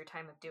an easier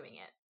time of doing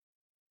it.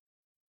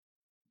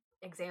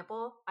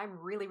 Example, I'm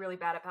really, really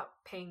bad about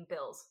paying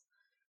bills.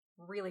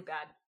 Really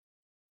bad.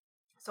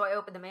 So I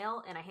open the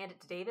mail and I hand it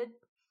to David.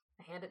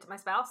 I hand it to my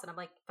spouse and I'm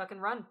like, fucking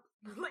run.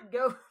 Like,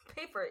 go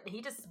pay for it. And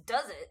he just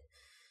does it.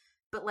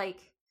 But, like,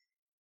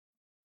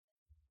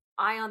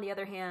 I, on the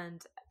other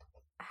hand,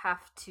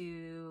 have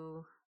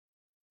to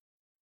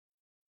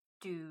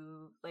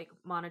do, like,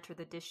 monitor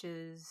the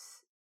dishes,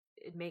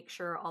 make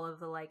sure all of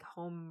the, like,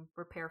 home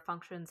repair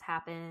functions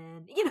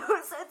happen, you know.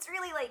 So it's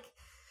really like,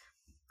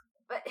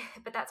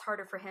 but that's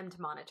harder for him to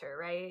monitor,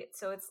 right?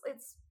 So it's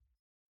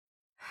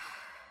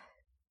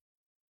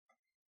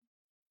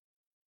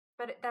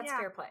but that's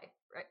fair play,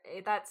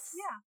 right? That's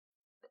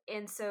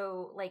And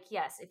so, like,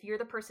 yes, if you're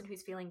the person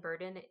who's feeling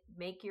burdened,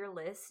 make your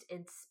list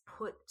and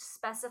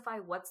specify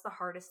what's the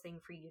hardest thing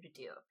for you to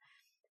do.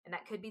 And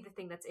that could be the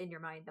thing that's in your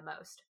mind the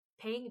most.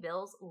 Paying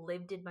bills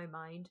lived in my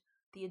mind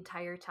the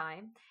entire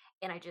time,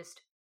 and I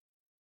just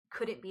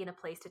couldn't be in a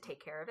place to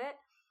take care of it.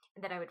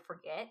 And then I would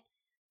forget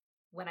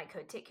when I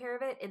could take care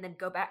of it, and then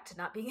go back to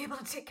not being able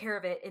to take care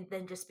of it, and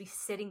then just be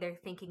sitting there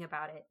thinking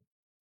about it.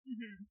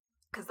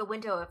 Because the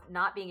window of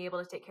not being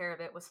able to take care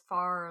of it was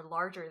far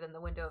larger than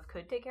the window of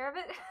could take care of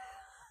it.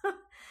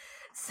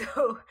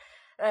 So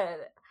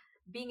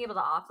being able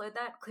to offload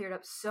that cleared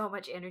up so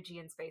much energy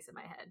and space in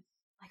my head.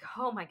 Like,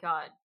 oh my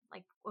God,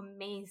 like,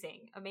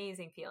 amazing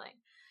feeling.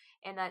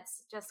 And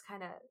that's just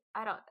kind of,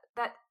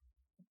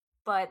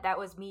 but that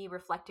was me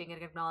reflecting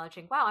and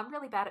acknowledging, wow, I'm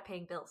really bad at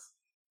paying bills.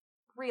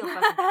 Real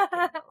fucking bad at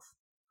paying bills.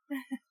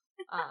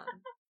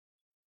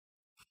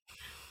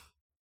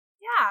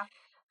 Yeah.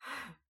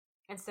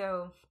 And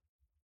so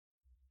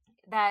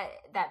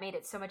that made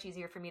it so much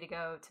easier for me to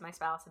go to my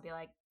spouse and be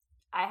like,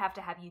 I have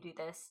to have you do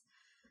this.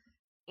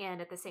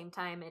 And at the same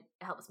time, it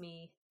helps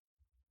me,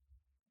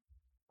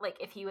 like,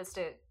 if he was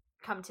to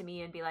come to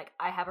me and be like,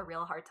 I have a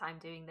real hard time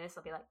doing this,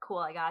 I'll be like, cool,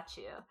 I got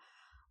you.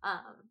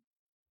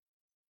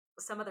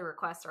 Some of the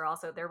requests are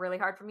also, they're really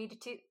hard for me to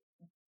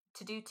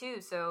do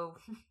too, so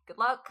good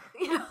luck.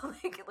 You know,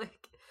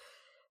 like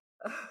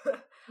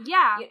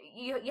yeah,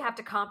 you have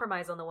to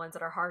compromise on the ones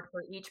that are hard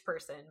for each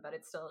person, but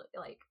it's still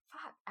like,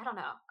 fuck, I don't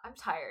know, I'm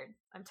tired,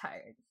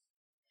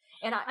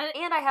 and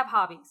I have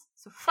hobbies,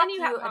 so fuck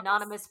you,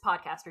 anonymous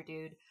podcaster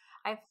dude.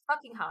 I have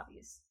fucking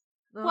hobbies.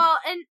 Ugh. Well,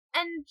 and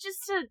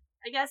just to,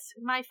 I guess,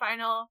 my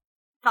final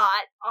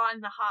thought on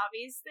the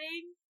hobbies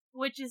thing,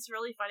 which is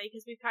really funny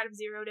because we've kind of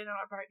zeroed in on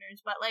our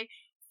partners, but, like,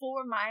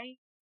 for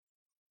my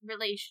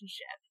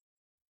relationship,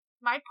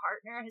 my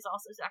partner has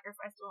also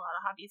sacrificed a lot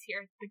of hobbies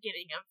here at the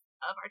beginning of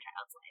our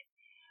child's life.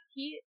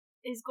 He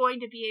is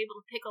going to be able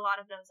to pick a lot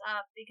of those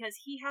up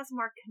because he has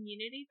more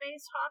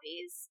community-based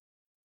hobbies.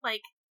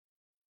 Like,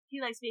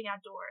 he likes being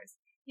outdoors,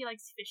 he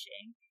likes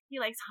fishing, he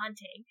likes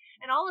hunting,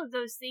 and all of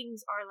those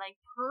things are, like,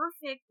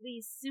 perfectly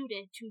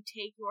suited to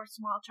take your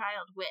small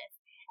child with,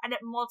 and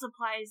it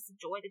multiplies the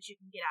joy that you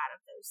can get out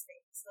of those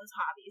things, those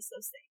hobbies,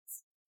 those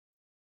things.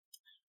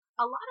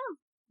 A lot of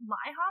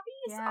my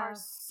hobbies are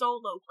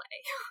solo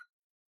play.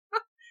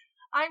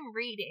 I'm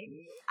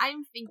reading,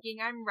 I'm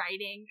thinking, I'm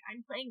writing,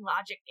 I'm playing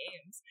logic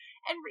games.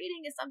 And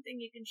reading is something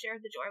you can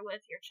share the joy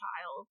with your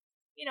child,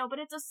 you know, but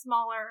it's a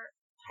smaller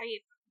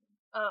type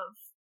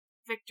of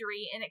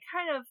victory, and it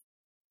kind of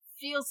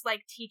feels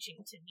like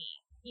teaching to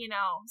me, you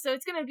know? So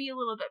it's going to be a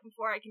little bit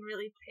before I can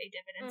really pay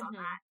dividends on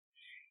that.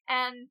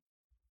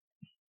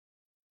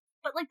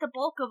 But, like, the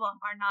bulk of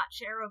them are not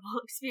shareable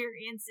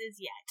experiences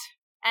yet.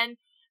 And,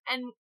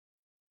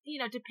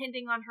 you know,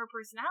 depending on her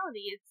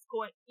personality, it's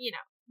going, you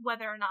know,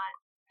 whether or not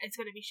it's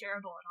going to be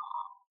shareable at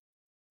all.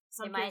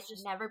 So it might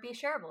just never be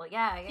shareable.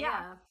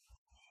 Yeah.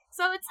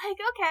 So it's like,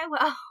 okay,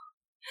 well,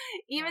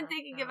 even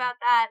thinking about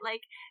that,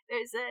 like,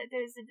 there's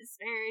a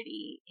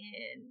disparity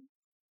in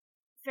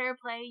fair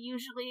play.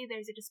 Usually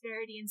there's a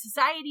disparity in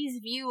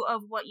society's view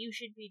of what you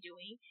should be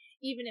doing,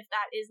 even if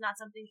that is not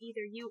something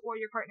either you or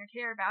your partner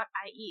care about,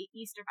 i.e.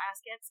 Easter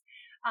baskets.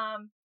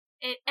 And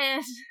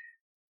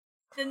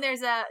then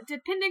there's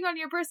depending on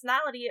your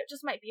personality, it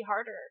just might be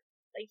harder.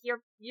 Like,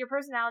 your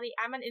personality,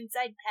 I'm an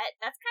inside pet.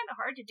 That's kind of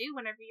hard to do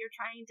whenever you're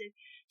trying to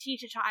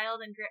teach a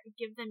child and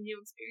give them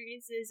new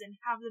experiences and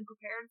have them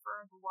prepared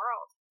for the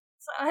world.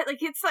 So,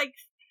 like, it's like,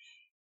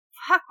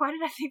 fuck, why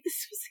did I think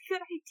this was a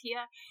good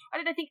idea?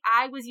 Why did I think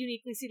I was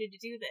uniquely suited to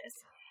do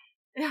this?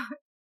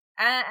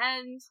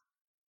 and,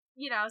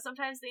 you know,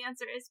 sometimes the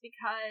answer is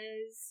because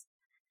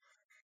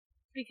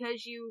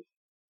you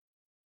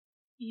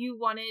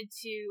wanted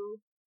to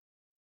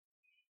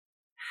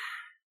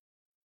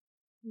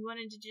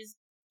just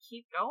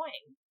keep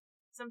going.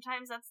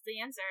 Sometimes that's the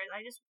answer.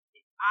 I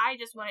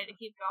just wanted to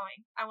keep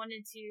going. I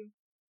wanted to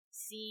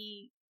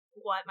see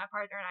what my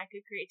partner and I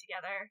could create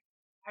together.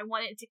 I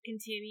wanted to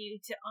continue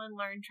to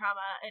unlearn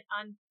trauma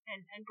and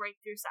break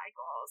through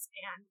cycles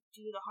and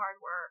do the hard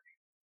work,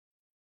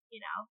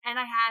 and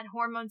I had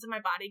hormones in my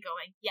body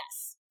going,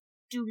 yes,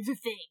 do the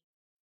thing.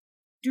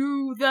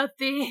 Do the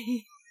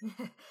thing.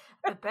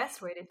 The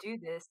best way to do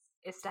this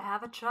is to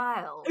have a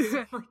child.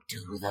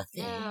 Do the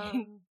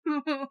thing.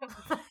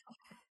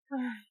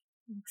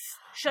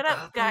 Shut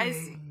up,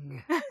 guys.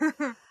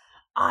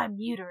 I'm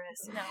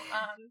uterus. No,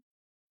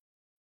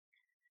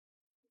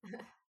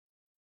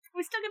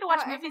 we still get to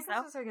watch movies,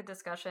 though. This was a good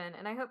discussion,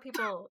 and I hope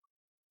people...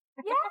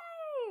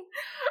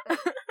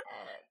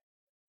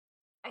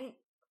 Yay!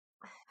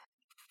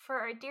 For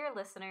our dear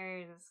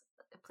listeners,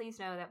 please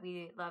know that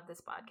we love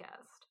this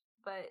podcast.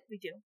 But we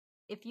do.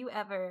 If you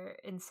ever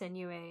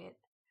insinuate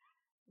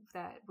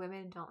that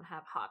women don't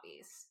have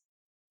hobbies,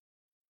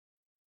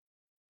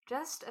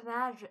 just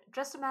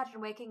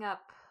imagine waking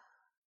up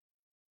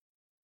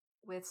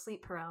with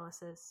sleep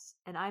paralysis,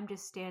 and I'm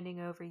just standing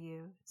over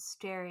you,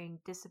 staring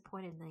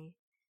disappointedly.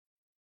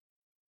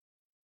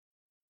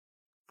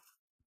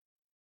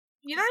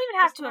 You don't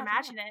even have to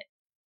imagine it.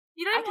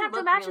 You don't even have to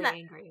imagine that.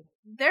 Angry.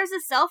 There's a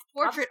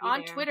self-portrait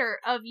on Twitter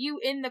of you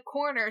in the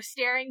corner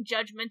staring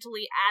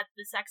judgmentally at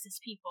the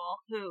sexist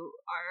people who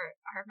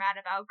are mad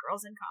about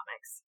girls in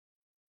comics.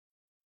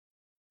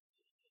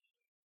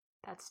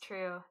 That's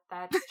true.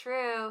 That's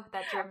true.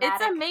 That dramatic.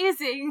 It's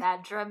amazing.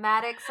 That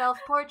dramatic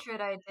self-portrait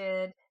I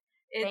did.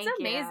 It's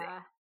amazing.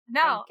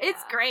 No,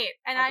 it's great.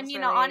 And I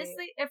mean,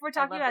 honestly, if we're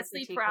talking about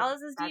sleep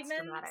paralysis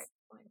demons,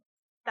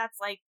 that's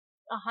like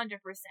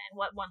 100%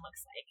 what one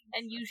looks like.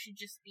 And you should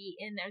just be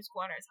in those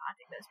corners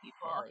haunting those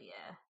people. Hell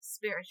yeah.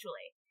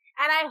 Spiritually.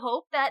 And I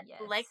hope that,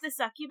 like the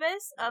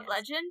succubus of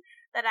legend,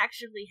 that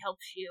actually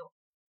helps you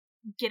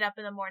get up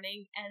in the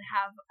morning and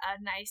have a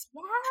nice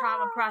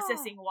trauma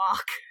processing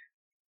walk.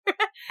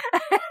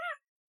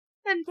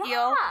 And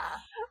heal.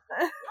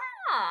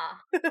 Yeah.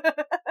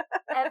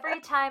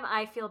 Every time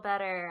I feel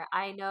better,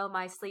 I know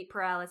my sleep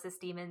paralysis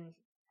demon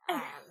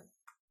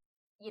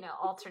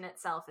alternate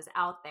self is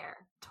out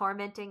there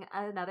tormenting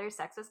another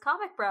sexist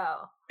comic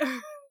bro.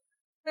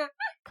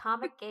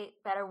 Comic Gate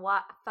better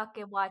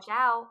fucking watch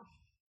out,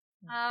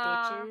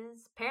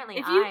 bitches.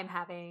 Apparently I'm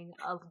having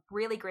a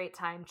really great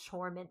time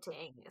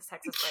tormenting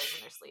sexist bros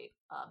in their sleep.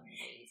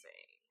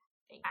 Amazing.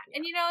 Thank you.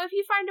 And if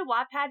you find a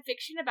Wattpad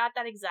fiction about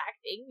that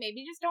exact thing,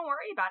 maybe just don't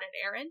worry about it,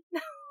 Aaron.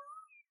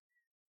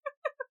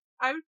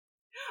 I'm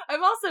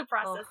also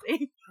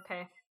processing. Oh,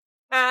 okay.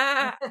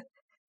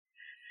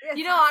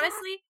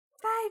 Honestly,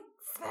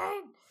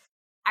 fine.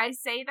 I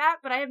say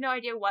that, but I have no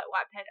idea what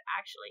Wattpad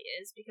actually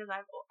is because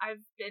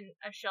I've been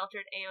a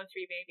sheltered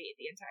AO3 baby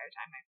the entire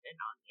time I've been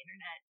on the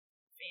internet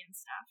fan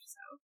stuff.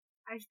 So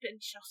I've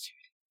been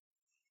sheltered.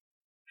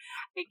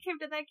 I came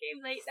to that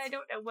game late and I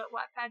don't know what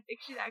Wattpad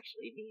fiction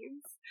actually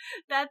means.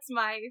 That's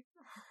my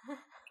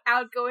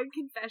outgoing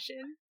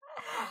confession.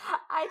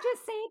 I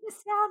just say it to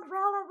sound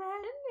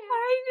relevant.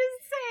 I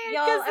just say it.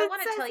 Y'all, I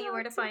want to tell you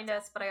where to find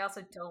us, but I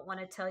also don't want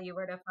to tell you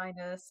where to find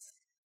us.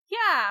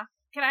 Yeah.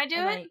 Can I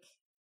do it?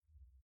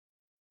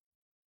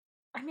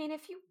 I mean,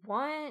 if you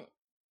want.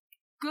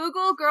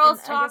 Google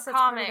Girls Talk I guess that's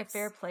Comics. Part of the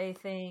fair play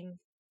thing.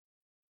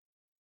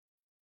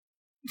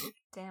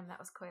 Damn, that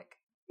was quick.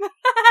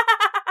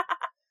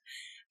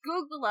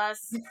 Google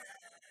us.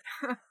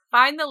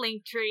 Find the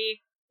link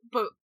tree.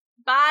 Boom.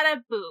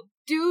 Bada boom.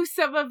 Do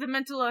some of the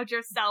mental load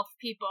yourself,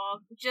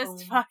 people. Just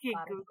boom, fucking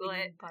bada Google boom,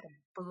 it. Bada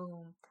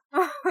boom.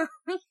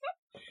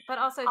 But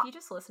also, if you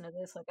just listen to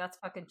this, that's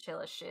fucking chill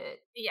as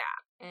shit. Yeah.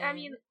 And, I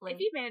mean, if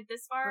you made it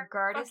this far,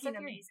 regardless fucking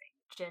of amazing.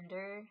 Your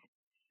gender.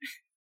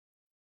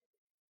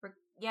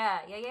 Yeah.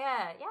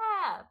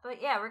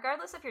 But yeah,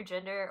 regardless of your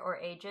gender or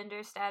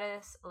agender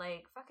status,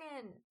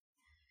 fucking,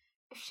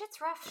 if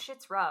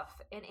shit's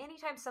rough. And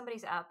anytime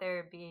somebody's out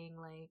there being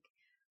like,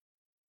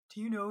 do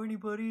you know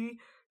anybody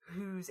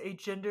who's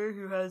agender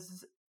who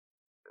has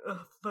a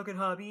fucking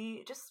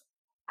hobby? Just,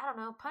 I don't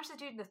know, punch the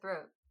dude in the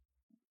throat.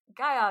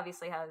 Guy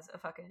obviously has a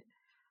fucking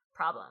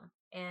problem.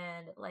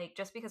 And,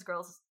 just because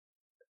girls,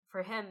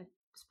 for him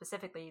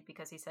specifically,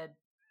 because he said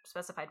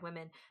specified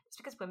women, just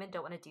because women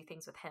don't want to do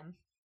things with him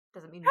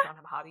doesn't mean you don't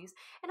have hobbies.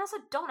 And also,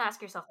 don't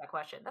ask yourself that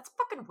question. That's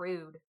fucking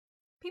rude.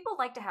 People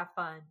like to have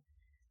fun.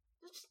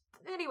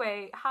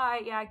 Anyway, hi,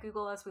 yeah,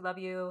 Google us. We love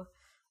you.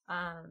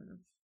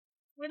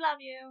 We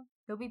love you.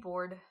 You'll be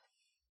bored.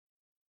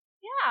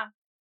 Yeah.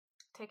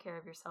 Take care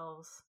of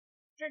yourselves.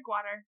 Drink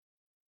water.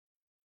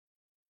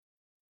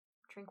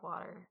 Drink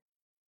water.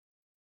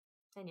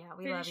 And yeah,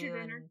 we love you.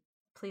 And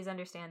please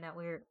understand that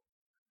we're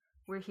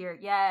here.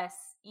 Yes,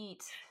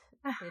 eat.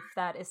 If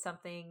that is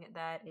something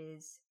that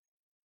is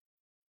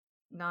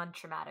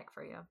non-traumatic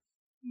for you.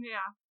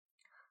 Yeah.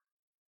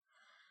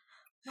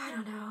 I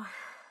don't know.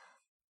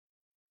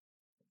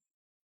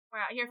 We're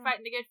out here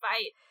fighting a good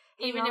fight,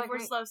 even if we're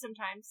slow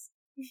sometimes.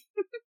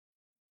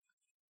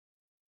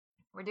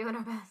 We're doing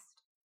our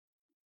best.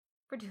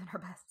 We're doing our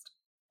best.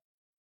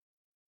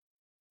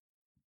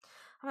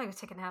 I'm gonna go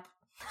take a nap.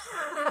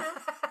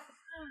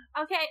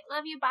 Okay,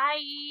 love you.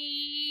 Bye.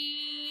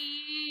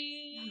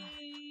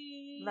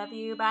 Love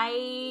you. Bye.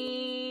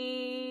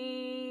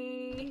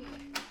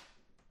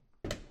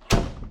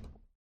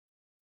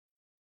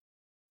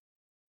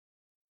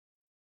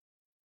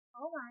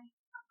 Oh my.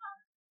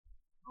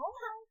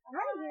 I'm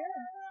right here.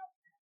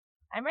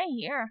 I'm right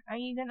here. Are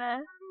you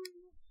gonna...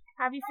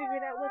 Have you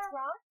figured out what's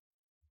wrong?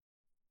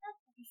 Have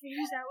you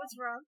figured out what's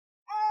wrong?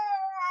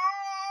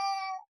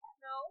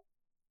 No?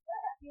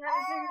 You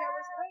haven't figured out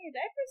what's wrong? Your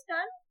diaper's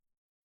done.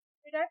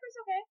 Your diaper's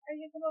okay. Are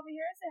you gonna come over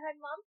here and say hi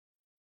to Mom?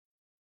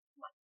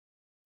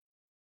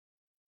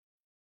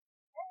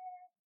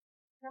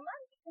 Come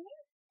on. Come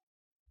on.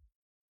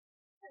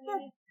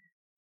 Come here.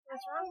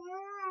 What's wrong?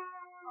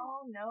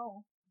 Oh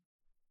no.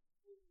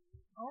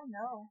 Oh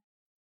no.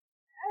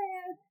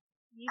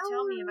 You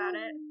tell me about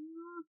it.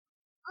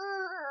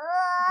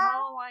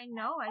 Oh, I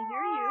know. I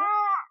hear you.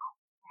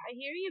 I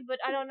hear you, but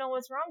I don't know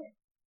what's wrong.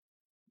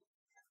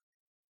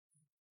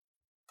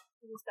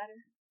 Is this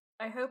better?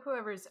 I hope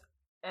whoever's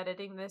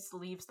editing this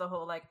leaves the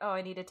whole like, oh,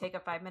 I need to take a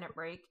 5-minute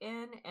break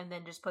in, and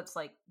then just puts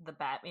like the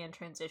Batman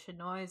transition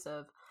noise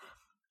of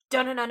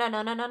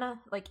no,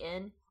 like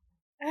in.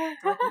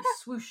 Like we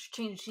swoosh,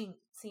 change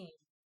scene.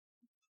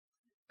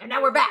 And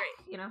now we're back,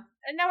 you know?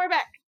 And now we're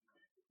back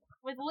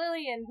with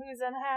Lillian, who's unhappy.